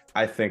 but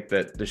I think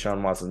that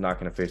Deshaun Watson is not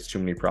going to face too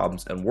many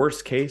problems. And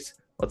worst case,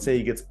 let's say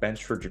he gets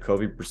benched for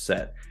Jacoby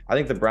Brissett. I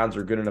think the Browns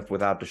are good enough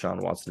without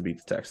Deshaun Watson to beat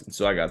the Texans.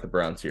 So I got the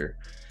Browns here.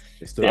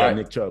 They still got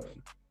Nick Chubb.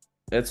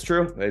 It's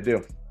true. They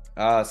do.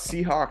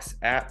 Seahawks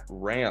at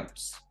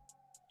Rams.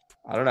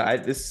 I don't know.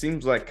 This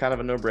seems like kind of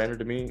a no-brainer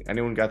to me.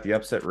 Anyone got the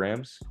upset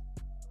Rams?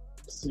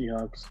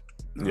 Seahawks.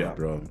 Yeah,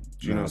 bro.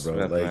 Geno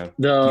Smith, Like, man.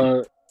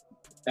 The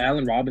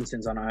Allen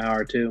Robinson's on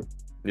IR too.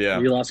 Yeah,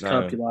 You lost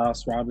Cup, you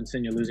lost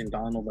Robinson, you're losing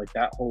Donald. Like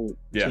that whole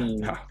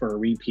team for a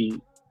repeat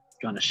is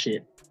gonna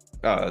shit.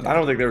 I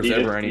don't think there was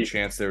ever any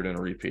chance they were doing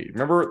a repeat.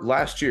 Remember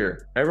last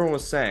year, everyone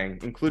was saying,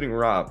 including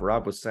Rob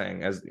was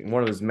saying, as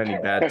one of his many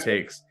bad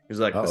takes, he was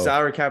like, the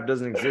salary cap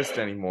doesn't exist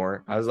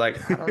anymore. I was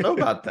like, I don't know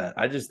about that.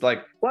 I just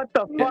like, what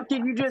the fuck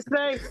did you just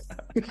say?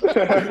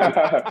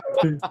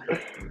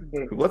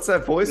 What's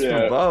that voice from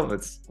above?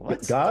 It's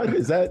what? God?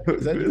 Is that Who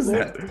is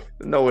that?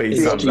 No way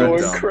he's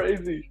going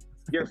crazy.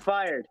 You're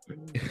fired.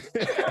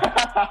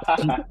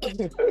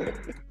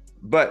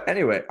 But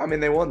anyway, I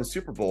mean, they won the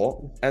Super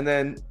Bowl, and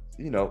then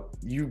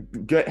you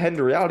get head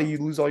into reality, you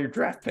lose all your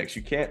draft picks.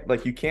 You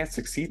can't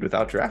succeed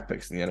without draft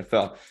picks in the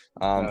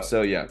NFL.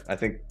 So yeah, I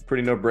think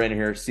pretty no-brainer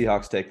here.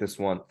 Seahawks take this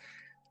one.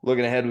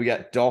 Looking ahead, we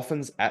got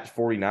Dolphins at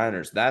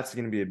 49ers. That's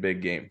going to be a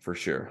big game for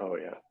sure. Oh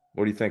yeah.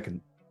 What are you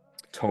thinking,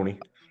 Tony?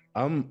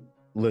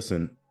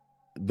 Listen,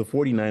 the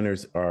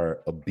 49ers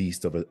are a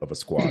beast of a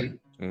squad.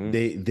 Mm-hmm.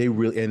 They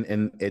really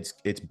and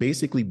it's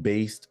basically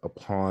based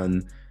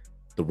upon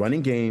the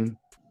running game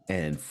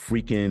and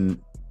freaking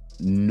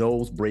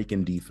nose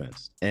breaking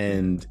defense.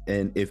 And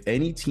if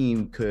any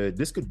team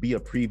this could be a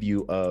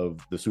preview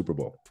of the Super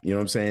Bowl. You know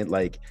what I'm saying?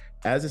 Like,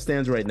 as it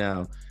stands right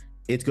now,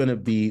 it's going to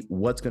be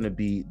what's going to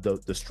be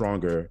the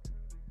stronger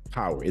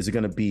power. Is it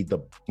going to be the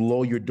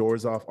blow your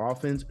doors off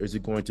offense, or is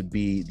it going to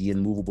be the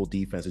immovable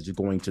defense? Is it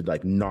going to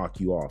like knock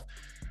you off?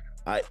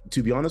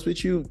 To be honest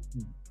with you,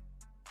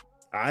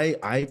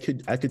 I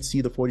could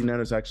see the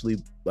 49ers actually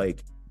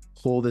like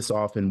pull this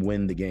off and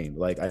win the game.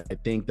 Like, I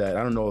think that,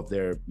 I don't know if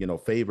they're,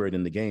 favored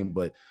in the game,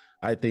 but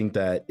I think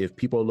that if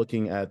people are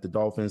looking at the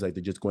Dolphins, like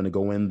they're just going to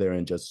go in there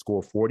and just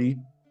score 40,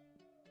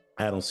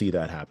 I don't see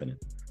that happening.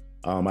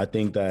 I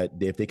think that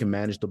if they can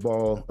manage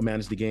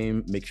the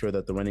game, make sure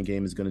that the running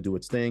game is going to do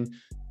its thing,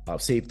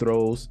 safe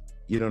throws,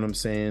 you know what I'm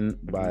saying,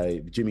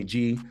 by Jimmy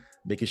G,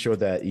 making sure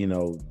that,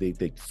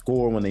 they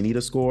score when they need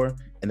a score,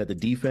 and that the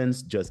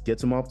defense just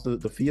gets them off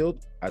the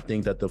field, I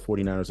think that the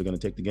 49ers are going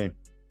to take the game.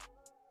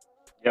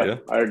 Yeah,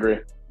 I agree.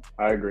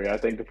 I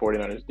think the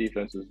 49ers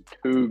defense is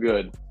too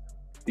good.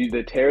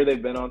 The tear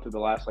they've been on through the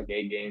last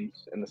 8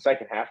 games, in the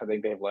second half, I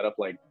think they've let up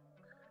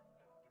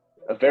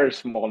a very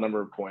small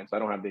number of points. I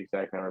don't have the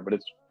exact number, but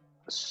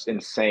it's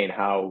insane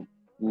how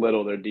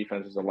little their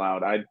defense is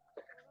allowed.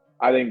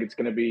 I think it's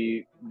going to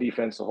be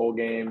defense the whole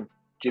game.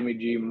 Jimmy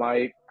G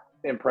might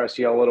impress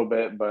you a little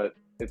bit, but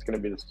it's going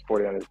to be the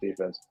 49ers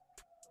defense.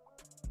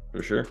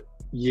 For sure.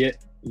 Yeah,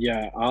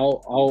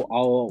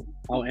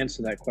 I'll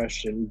answer that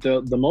question.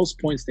 The most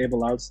points they've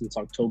allowed since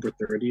October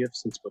 30th,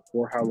 since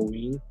before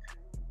Halloween,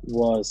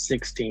 was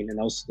 16, and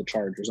that was to the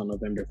Chargers on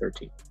November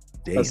 13th.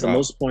 That's the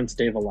most points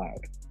they've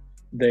allowed.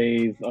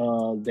 They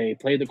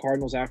played the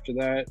Cardinals after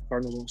that.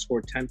 Cardinals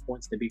scored 10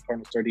 points. They beat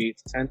Cardinals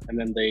 38-10, and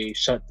then they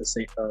shut the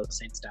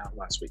Saints down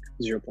last week.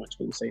 0 points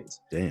for the Saints.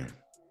 Damn.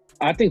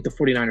 I think the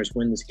 49ers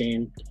win this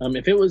game.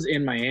 If it was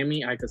in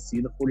Miami, I could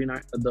see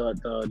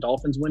the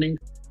Dolphins winning,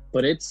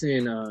 but it's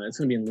going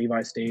to be in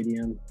Levi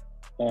Stadium.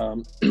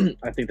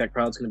 I think that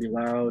crowd's going to be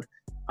loud.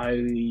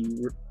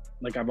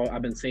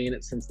 I've been saying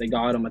it since they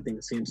got him. I think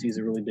CMC is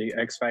a really big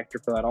X factor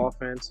for that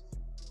offense.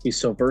 He's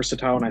so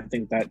versatile, and I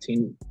think that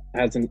team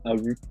has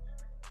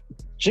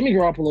Jimmy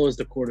Garoppolo is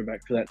the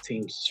quarterback for that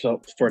team.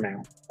 So for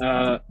now,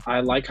 I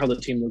like how the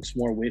team looks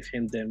more with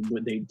him than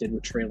what they did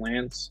with Trey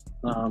Lance.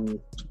 And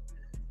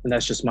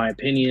that's just my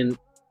opinion.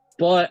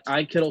 But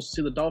I could also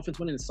see the Dolphins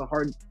winning. It's a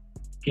hard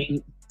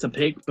game to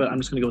pick, but I'm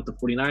just going to go with the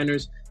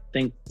 49ers. I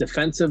think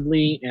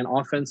defensively and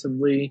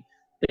offensively,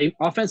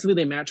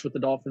 they match with the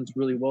Dolphins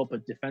really well,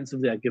 but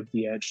defensively, I give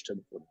the edge to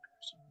the 49ers.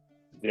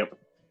 Yep.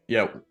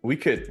 Yeah, we'll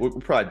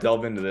probably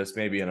delve into this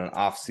maybe in an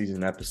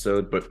off-season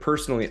episode, but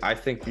personally, I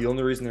think the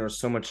only reason there was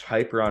so much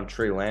hype around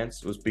Trey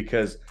Lance was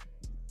because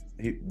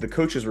the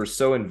coaches were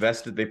so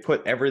invested. They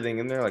put everything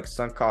in there, like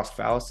sunk cost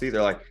fallacy.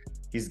 They're like,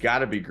 he's got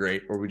to be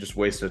great, or we just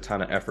wasted a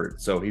ton of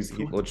effort. So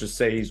let's just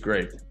say he's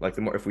great. Like,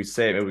 the more, if we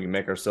say it, maybe we can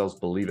make ourselves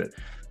believe it.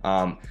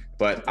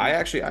 But I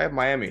have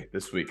Miami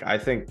this week. I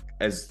think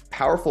as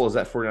powerful as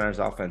that 49ers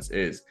offense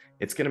is,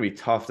 it's going to be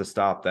tough to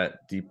stop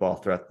that deep ball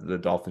threat that the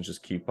Dolphins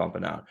just keep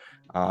pumping out.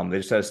 They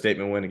just had a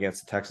statement win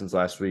against the Texans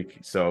last week.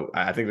 So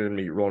I think they're going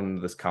to be rolling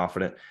into this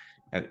confident.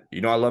 And,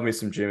 I love me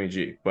some Jimmy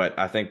G, but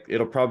I think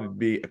it'll probably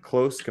be a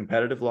close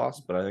competitive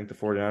loss, but I think the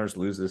 49ers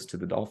lose this to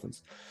the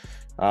Dolphins.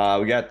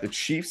 We got the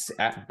Chiefs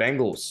at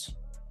Bengals.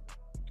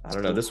 I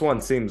don't know. This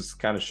one seems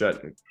kind of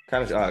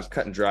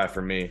cut and dry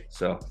for me.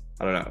 So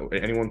I don't know.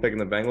 Anyone picking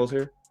the Bengals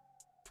here?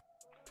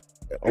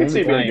 It's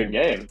a good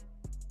game.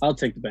 I'll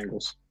take the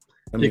Bengals.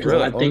 I mean,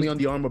 really, only on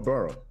the arm of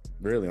Burrow.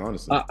 Really,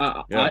 honestly.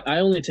 I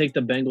only take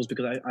the Bengals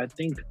because I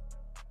think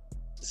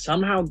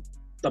somehow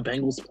the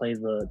Bengals play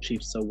the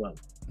Chiefs so well.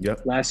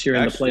 Yep. Last year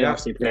in the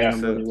playoffs, they played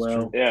them really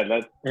well.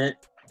 Yeah,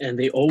 and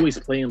they always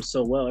play him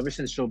so well. Ever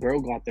since Joe Burrow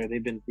got there,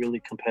 they've been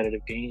really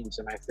competitive games,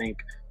 and I think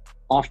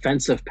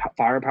offensive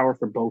firepower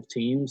for both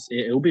teams,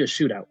 it'll be a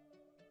shootout.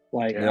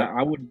 Like,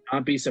 I would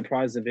not be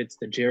surprised if it's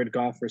the Jared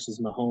Goff versus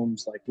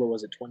Mahomes, like, what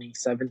was it,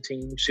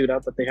 2017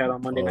 shootout that they had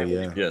on Monday night?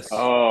 Yeah. Yes.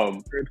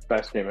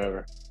 Best game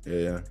ever.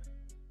 Yeah.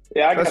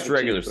 Yeah, Best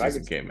regular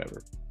season game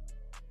ever.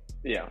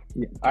 Yeah.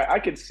 I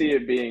could see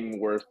it being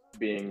worth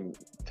being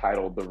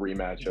titled the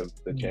rematch of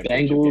the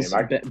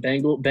championship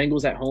game.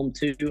 Bengals at home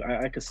too.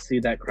 I could see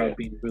that crowd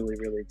being really,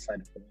 really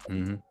excited for that.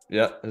 Mm-hmm.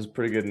 Yeah, it was a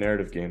pretty good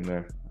narrative game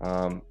there.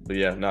 But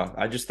yeah, no,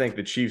 I just think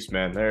the Chiefs,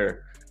 man,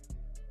 they're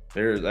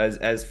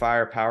as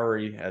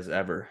firepowery as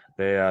ever.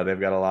 They've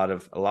got a lot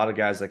of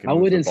guys that can. I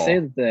move wouldn't the ball. say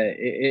that.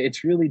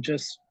 It's really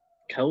just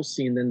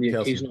Kelsey and then the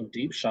occasional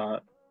deep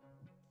shot.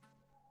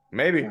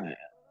 Maybe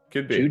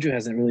could be. Juju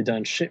hasn't really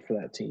done shit for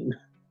that team.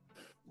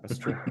 That's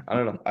true. I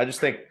don't know. I just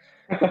think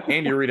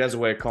Andy Reid has a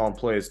way of calling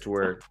plays to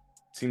where it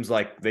seems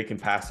like they can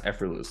pass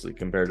effortlessly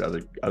compared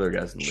to other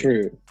guys in the league.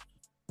 True.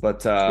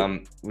 But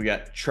we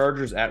got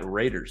Chargers at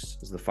Raiders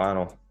is the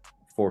final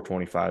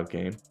 425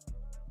 game.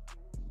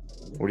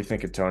 What do you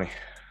think of Tony?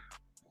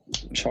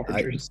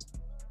 Chargers.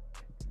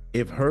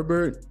 If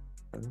Herbert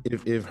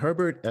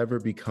ever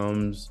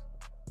becomes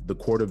the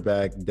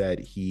quarterback that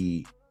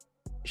he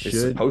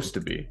is supposed to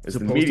be, as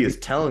the media is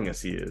telling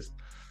us he is.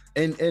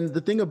 And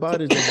the thing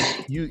about it is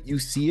that you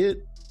see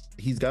it.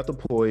 He's got the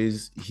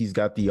poise. He's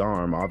got the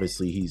arm.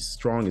 Obviously, he's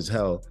strong as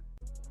hell.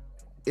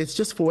 It's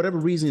just for whatever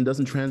reason it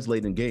doesn't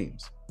translate in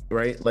games,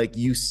 right? Like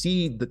you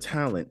see the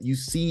talent, you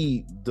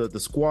see the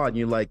squad, and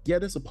you're like, yeah,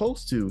 they're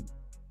supposed to,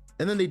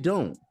 and then they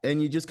don't,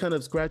 and you just kind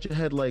of scratch your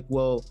head like,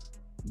 well,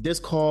 this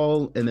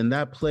call and then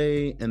that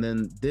play and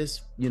then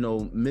this,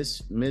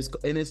 miss,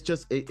 and it's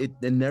just it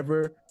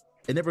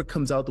never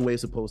comes out the way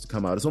it's supposed to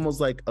come out. It's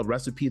almost like a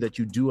recipe that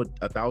you do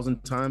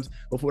 1,000 times,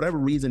 but for whatever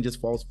reason just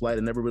falls flat.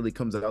 It never really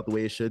comes out the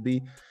way it should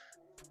be.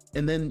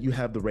 And then you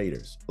have the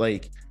Raiders.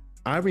 Like,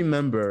 I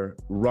remember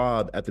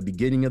Rob at the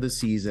beginning of the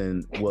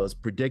season was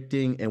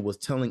predicting and was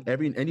telling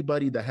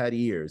anybody that had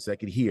ears that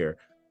could hear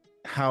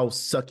how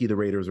sucky the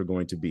Raiders were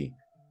going to be.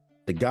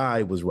 The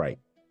guy was right.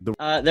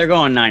 They're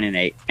going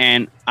 9-8,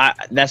 and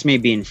that's me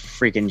being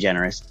freaking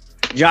generous.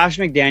 Josh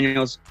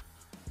McDaniels,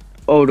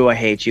 oh, do I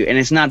hate you? And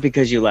it's not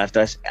because you left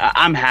us.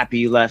 I'm happy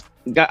you left.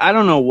 I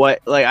don't know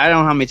what, like, I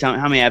don't know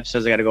how many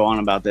episodes I got to go on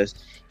about this.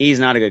 He's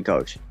not a good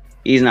coach.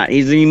 He's not.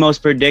 He's the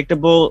most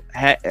predictable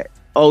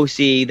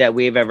OC that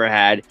we've ever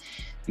had.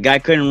 The guy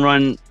couldn't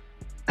run.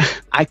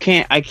 I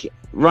can't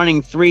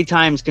running 3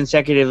 times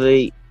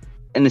consecutively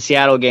in the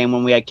Seattle game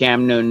when we had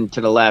Cam Newton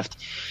to the left.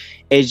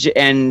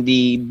 And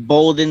the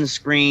Bolden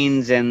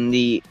screens and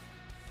the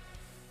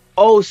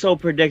so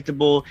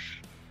predictable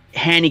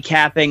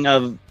handicapping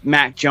of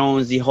Mac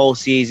Jones the whole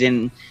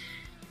season.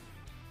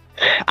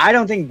 I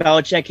don't think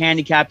Belichick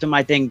handicapped him.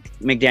 I think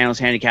McDaniels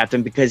handicapped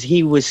him because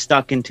he was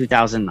stuck in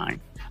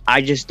 2009.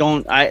 I just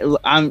don't.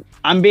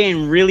 I'm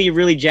being really,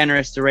 really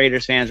generous to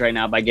Raiders fans right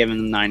now by giving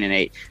them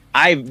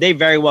 9-8. They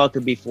very well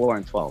could be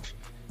 4-12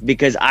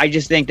 because I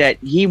just think that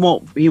he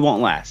won't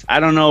last. I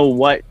don't know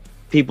what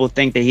people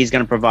think that he's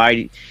going to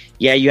provide.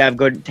 Yeah, you have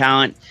good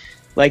talent,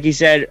 like he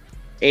said,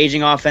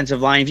 aging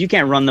offensive line. If you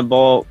can't run the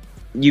ball,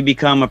 you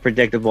become a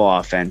predictable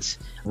offense.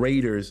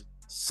 Raiders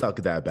suck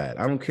that bad.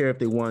 I don't care if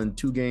they won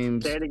 2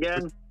 games. Say it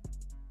again.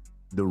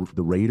 The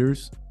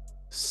Raiders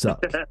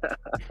suck.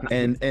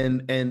 and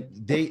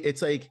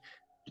it's like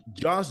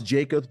Josh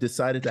Jacobs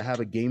decided to have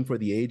a game for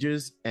the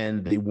ages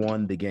and they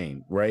won the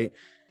game, right?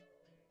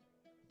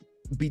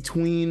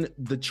 Between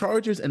the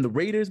Chargers and the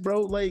Raiders,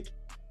 bro, like,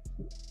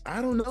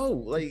 I don't know,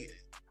 like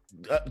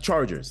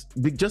Chargers,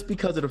 just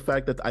because of the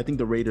fact that I think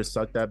the Raiders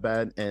suck that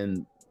bad,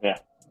 and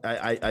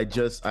I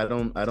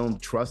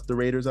don't trust the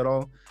Raiders at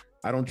all.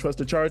 I don't trust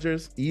the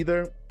Chargers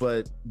either.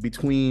 But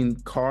between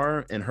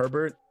Carr and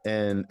Herbert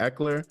and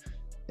Eckler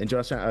and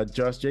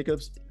Josh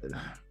Jacobs,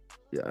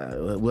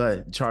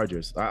 what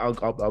Chargers? I'll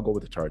go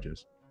with the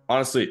Chargers.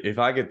 Honestly, if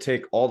I could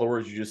take all the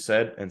words you just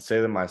said and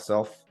say them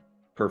myself,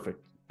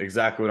 perfect.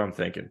 Exactly what I'm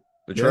thinking.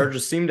 The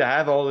Chargers seem to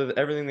have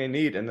everything they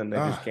need, and then they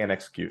just can't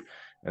execute.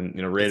 And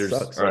Raiders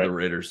are the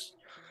Raiders.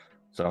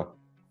 So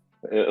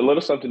a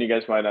little something you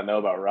guys might not know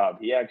about Rob.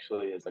 He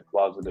actually is a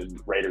closeted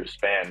Raiders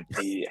fan.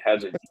 He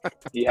has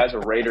a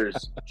Raiders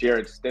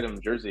Jared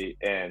Stidham jersey,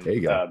 and there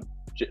you go.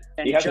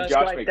 He has just a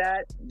Josh like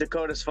that,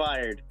 Dakota's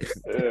fired.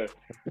 A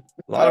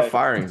lot of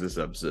firings this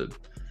episode.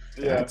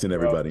 Yeah, it's in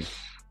everybody.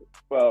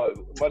 Well,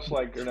 much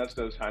like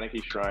Ernesto's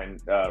Heineke shrine,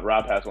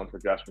 Rob has one for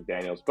Josh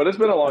McDaniels. But it's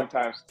been a long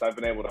time since I've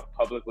been able to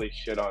publicly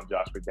shit on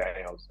Josh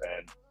McDaniels,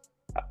 and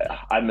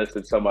I missed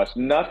it so much.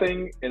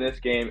 Nothing in this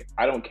game.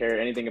 I don't care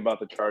anything about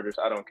the Chargers.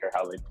 I don't care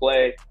how they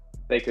play.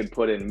 They could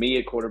put in me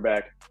at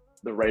quarterback.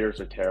 The Raiders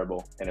are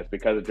terrible, and it's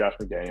because of Josh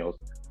McDaniels.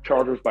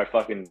 Chargers by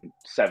fucking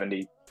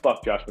 70.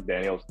 Fuck Josh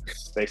McDaniels.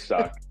 They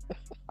suck.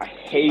 I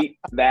hate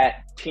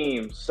that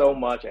team so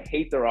much. I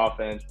hate their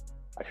offense.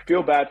 I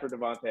feel bad for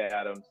Devontae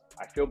Adams.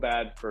 I feel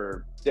bad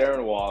for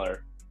Darren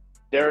Waller,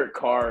 Derek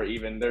Carr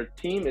even. Their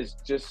team is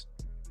just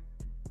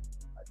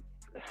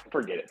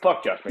forget it.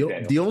 Fuck Josh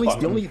McDaniels.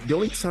 The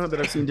only time that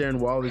I've seen Darren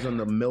Waller is on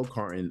the milk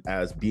carton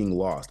as being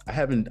lost. I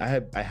have him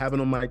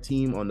on my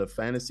team on the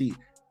fantasy.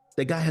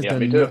 The guy has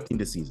done nothing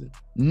this season.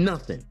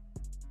 Nothing.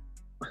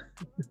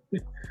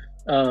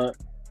 I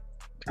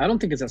don't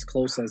think it's as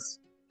close as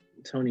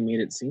Tony made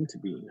it seem to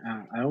be.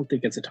 I don't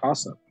think it's a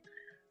toss-up.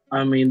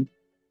 I mean,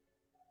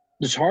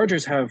 the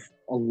Chargers have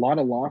a lot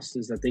of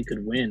losses that they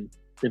could win.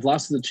 They've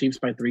lost to the Chiefs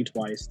by 3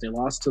 twice. They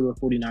lost to the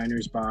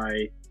 49ers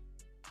by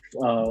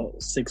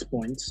 6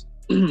 points.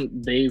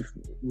 They've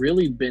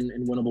really been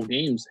in winnable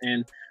games.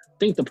 And I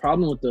think the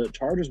problem with the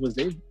Chargers was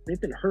they've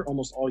been hurt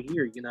almost all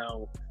year.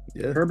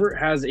 Herbert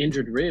has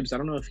injured ribs. I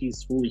don't know if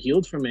he's fully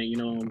healed from it.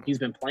 He's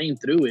been playing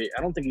through it.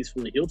 I don't think he's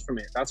fully healed from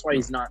it. That's why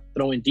he's not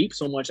throwing deep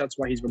so much. That's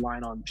why he's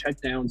relying on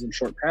checkdowns and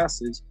short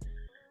passes.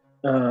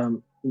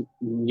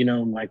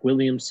 Mike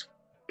Williams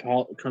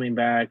coming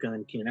back and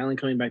then Keenan Allen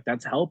coming back,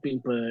 that's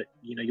helping. But,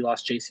 you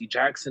lost J.C.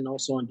 Jackson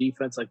also on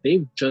defense. Like,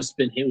 they've just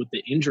been hit with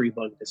the injury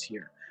bug this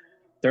year.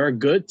 They're a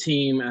good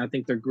team, and I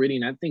think they're gritty,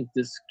 and I think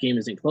this game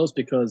isn't close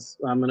because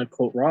I'm going to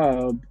quote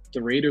Rob,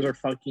 the Raiders are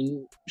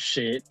fucking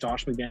shit.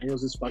 Josh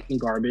McDaniels is fucking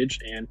garbage,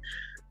 and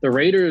the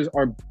Raiders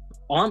are,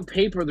 on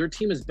paper, their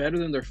team is better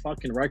than their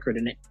fucking record,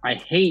 and I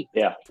hate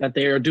that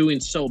they are doing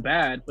so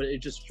bad, but it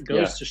just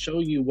goes to show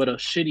you what a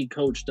shitty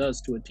coach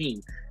does to a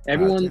team.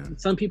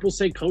 Some people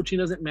say coaching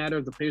doesn't matter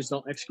if the players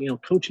don't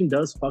execute. Coaching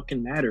does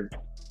fucking matter.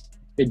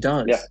 It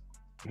does.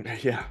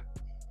 Yeah.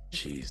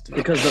 Jeez, dude.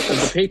 Because if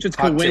the Patriots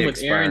could win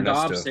with Aaron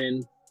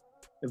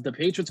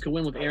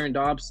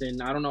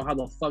Dobson, I don't know how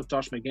the fuck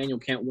Josh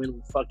McDaniel can't win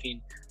with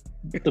fucking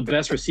the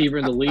best receiver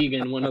in the league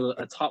and one of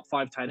a top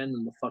 5 tight end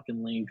in the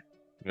fucking league.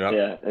 Yep.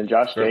 Yeah, and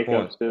Josh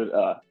Jacobs, dude,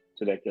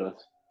 it's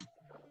ridiculous.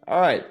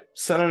 All right,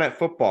 Sunday Night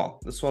Football.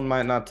 This one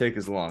might not take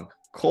as long.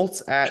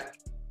 Colts at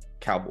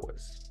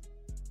Cowboys.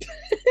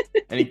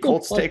 Any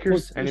Colts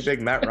takers? Any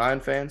big Matt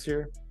Ryan fans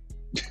here?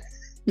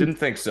 Didn't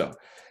think so.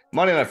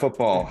 Monday Night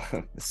Football,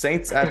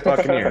 Saints at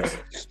Buccaneers.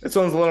 This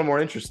one's a little more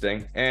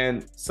interesting.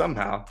 And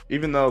somehow,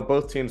 even though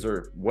both teams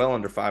are well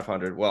under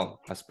 500, well,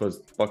 I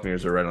suppose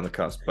Buccaneers are right on the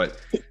cusp, but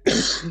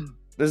this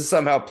is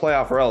somehow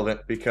playoff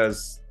relevant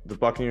because the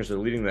Buccaneers are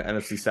leading the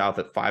NFC South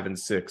at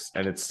 5-6,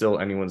 and it's still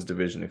anyone's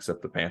division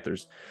except the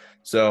Panthers.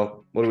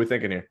 So what are we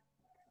thinking here?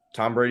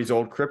 Tom Brady's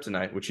old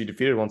kryptonite, which he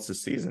defeated once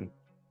this season.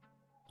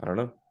 I don't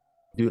know.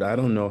 Dude, I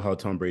don't know how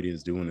Tom Brady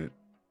is doing it.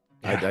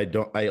 Yeah.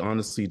 I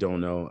honestly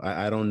don't know.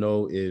 I don't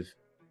know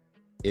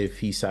if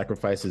he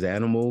sacrifices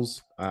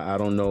animals. I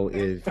don't know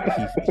if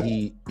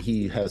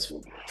he has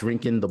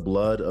drinking the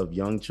blood of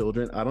young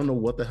children. I don't know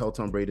what the hell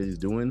Tom Brady is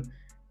doing,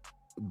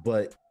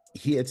 but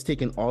it's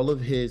taken all of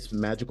his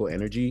magical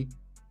energy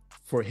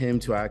for him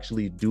to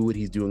actually do what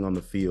he's doing on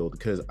the field,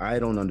 because I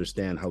don't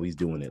understand how he's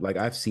doing it. Like,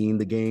 I've seen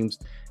the games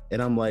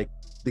and I'm like,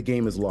 the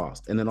game is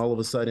lost. And then all of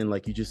a sudden,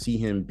 like, you just see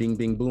him bing,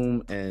 bing,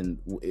 boom, and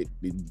it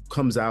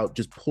comes out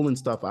just pulling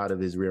stuff out of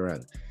his rear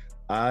end.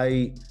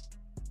 I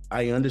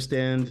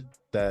understand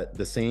that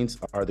the Saints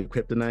are the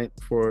kryptonite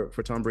for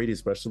Tom Brady,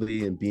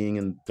 especially in being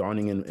and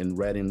donning in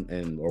red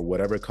and or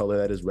whatever color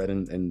that is, red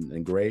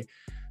and gray.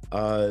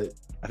 I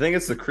think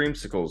it's the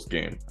creamsicles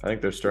game. I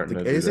think they're starting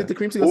to do Is that. it the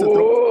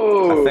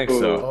creamsicles? I think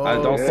so. I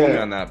don't quote me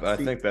on that, but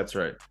I think that's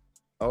right.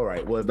 All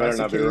right. Well, if Better that's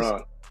the not be case,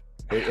 wrong.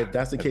 if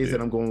that's the case,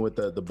 then I'm going with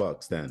the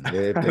Bucks. Then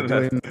if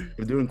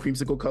they're doing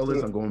creamsicle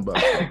colors, I'm going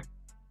Bucks.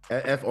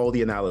 F all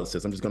the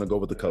analysis. I'm just going to go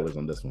with the colors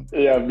on this one.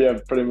 Yeah,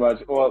 pretty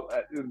much. Well,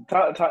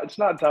 it's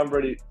not Tom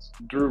Brady,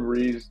 Drew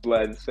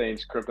Brees-led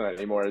Saints kryptonite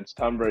anymore. It's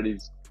Tom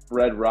Brady's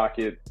Red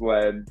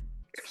Rocket-led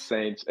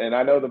Saints. And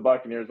I know the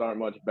Buccaneers aren't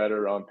much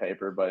better on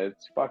paper, but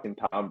it's fucking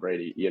Tom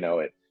Brady.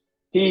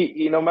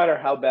 He no matter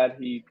how bad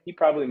he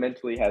probably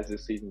mentally has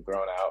this season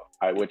thrown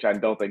out, which I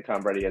don't think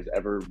Tom Brady has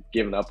ever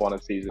given up on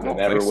a season and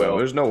never will.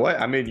 There's no way.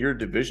 I mean, you're a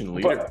division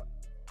leader. But,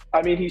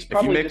 I mean, he's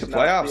probably if you make just the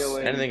playoffs, not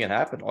feeling, anything can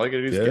happen. All you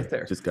gotta do is get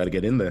there. Just got to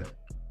get in there.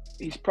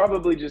 He's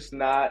probably just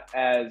not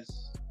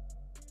as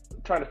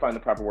I'm trying to find the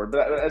proper word,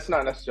 but that's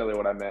not necessarily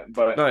what I meant.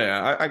 But no,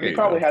 yeah, I get he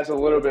probably has a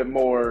little bit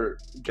more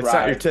drive. It's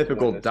not your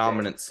typical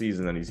dominant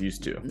season that he's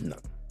used to. No.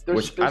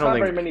 There's not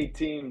very many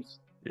teams.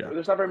 Yeah.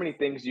 There's not very many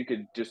things you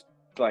could just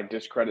like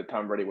discredit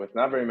Tom Brady with.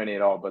 Not very many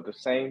at all. But the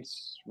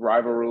Saints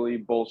rivalry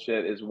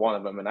bullshit is one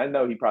of them, and I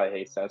know he probably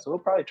hates that, so he'll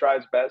probably try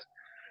his best.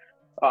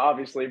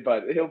 Obviously,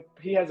 but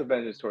he has a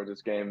vengeance towards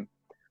this game.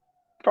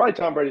 Probably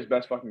Tom Brady's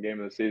best fucking game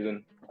of the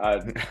season.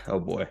 Oh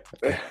boy,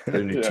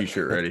 their new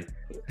T-shirt ready.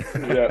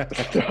 Yeah,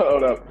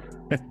 hold up.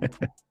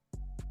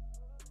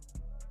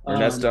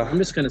 Ernesto. I'm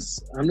just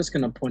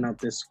gonna point out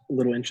this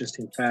little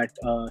interesting fact.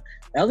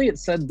 Elliot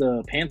said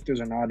the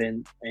Panthers are not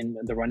in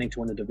the running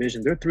to win the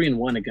division. They're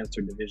 3-1 against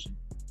their division.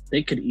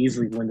 They could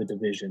easily win the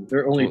division.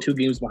 They're only 2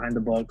 games behind the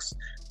Bucks.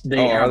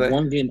 They have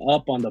 1 game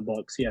up on the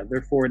Bucks. Yeah,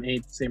 they're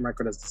 4-8, same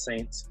record as the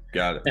Saints.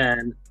 Got it.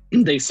 And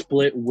they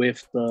split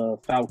with the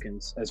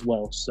Falcons as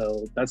well.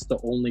 So that's the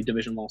only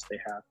division loss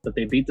they have. But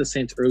they beat the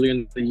Saints earlier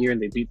in the year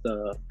and they beat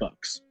the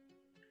Bucks.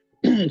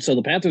 So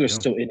the Panthers are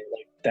still in it.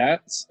 Like,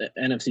 That's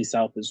NFC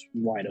South is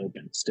wide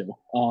open still.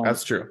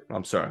 That's true.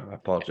 I'm sorry. I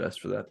apologize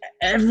for that.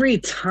 Every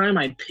time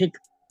I pick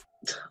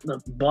the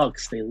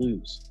Bucks, they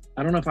lose.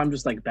 I don't know if I'm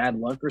just like bad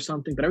luck or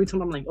something, but every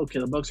time I'm like, okay,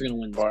 the Bucks are gonna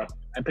win this game.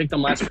 I picked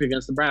them last week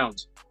against the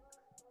Browns.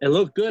 It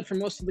looked good for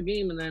most of the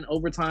game, and then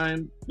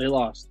overtime they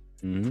lost.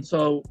 Mhm.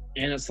 So,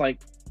 and it's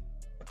like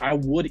I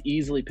would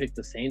easily pick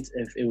the Saints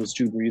if it was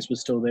Drew Brees was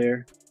still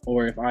there,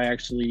 or if I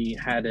actually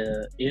had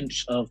an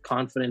inch of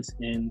confidence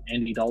in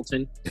Andy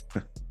Dalton.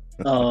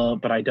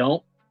 But I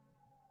don't.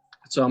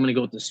 So I'm going to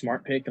go with the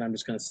smart pick, and I'm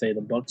just going to say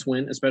the Bucks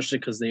win, especially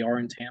because they are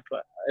in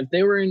Tampa. If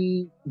they were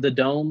in the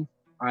Dome,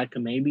 I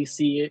could maybe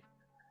see it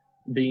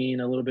being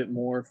a little bit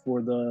more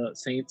for the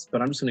Saints,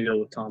 but I'm just going to go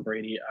with Tom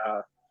Brady.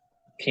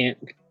 Can't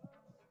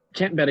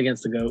bet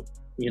against the GOAT.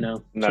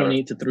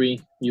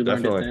 28-3. You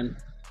learned it then.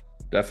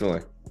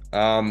 Definitely.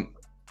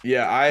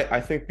 Yeah,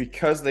 I think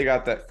because they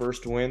got that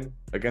first win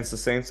against the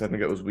Saints, I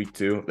think it was week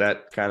 2,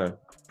 that kind of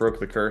broke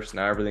the curse.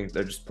 Now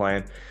they're just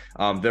playing.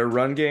 Their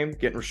run game,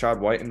 getting Rashad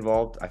White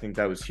involved, I think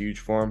that was huge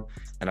for them.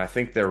 And I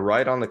think they're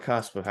right on the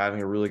cusp of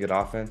having a really good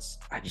offense.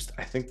 I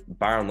think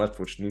Byron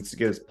Leftwich needs to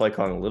get his play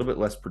calling a little bit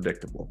less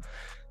predictable,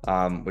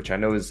 which I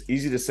know is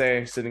easy to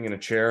say sitting in a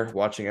chair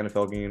watching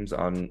NFL games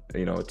on a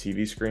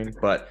TV screen.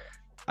 But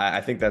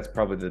I think that's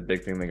probably the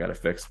big thing they got to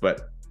fix.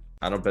 But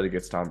I don't bet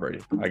against Tom Brady.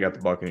 I got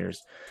the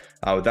Buccaneers.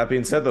 With that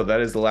being said, though,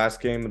 that is the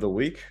last game of the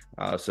week.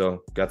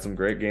 So got some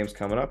great games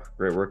coming up.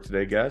 Great work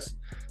today, guys.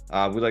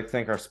 We'd like to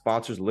thank our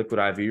sponsors, Liquid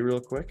IV, real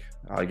quick.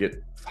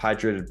 Get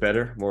hydrated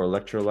better, more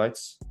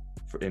electrolytes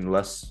in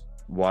less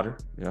water.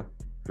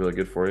 Really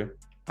good for you,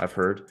 I've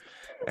heard.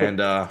 And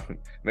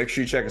make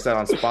sure you check us out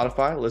on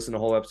Spotify. Listen to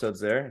whole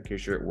episodes there in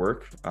case you're at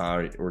work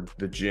or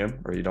the gym,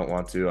 or you don't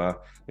want to.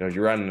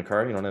 You're riding in a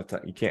car. You don't have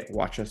time. You can't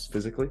watch us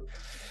physically,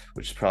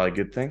 which is probably a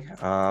good thing.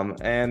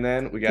 And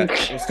then we got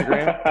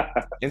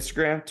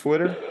Instagram,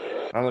 Twitter.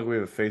 I don't think we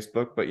have a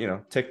Facebook, but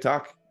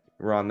TikTok.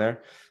 We're on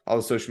there. All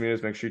the social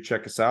medias. Make sure you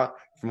check us out.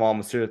 From all of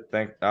us here,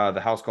 thank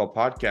the House Call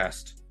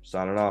Podcast.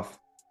 Signing off.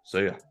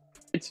 See ya.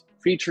 It's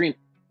featuring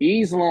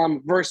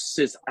Islam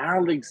versus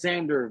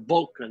Alexander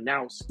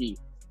Volkanovski.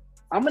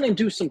 I'm going to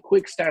do some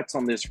quick stats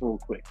on this real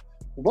quick.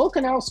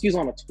 Volkanovski's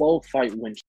on a 12-fight win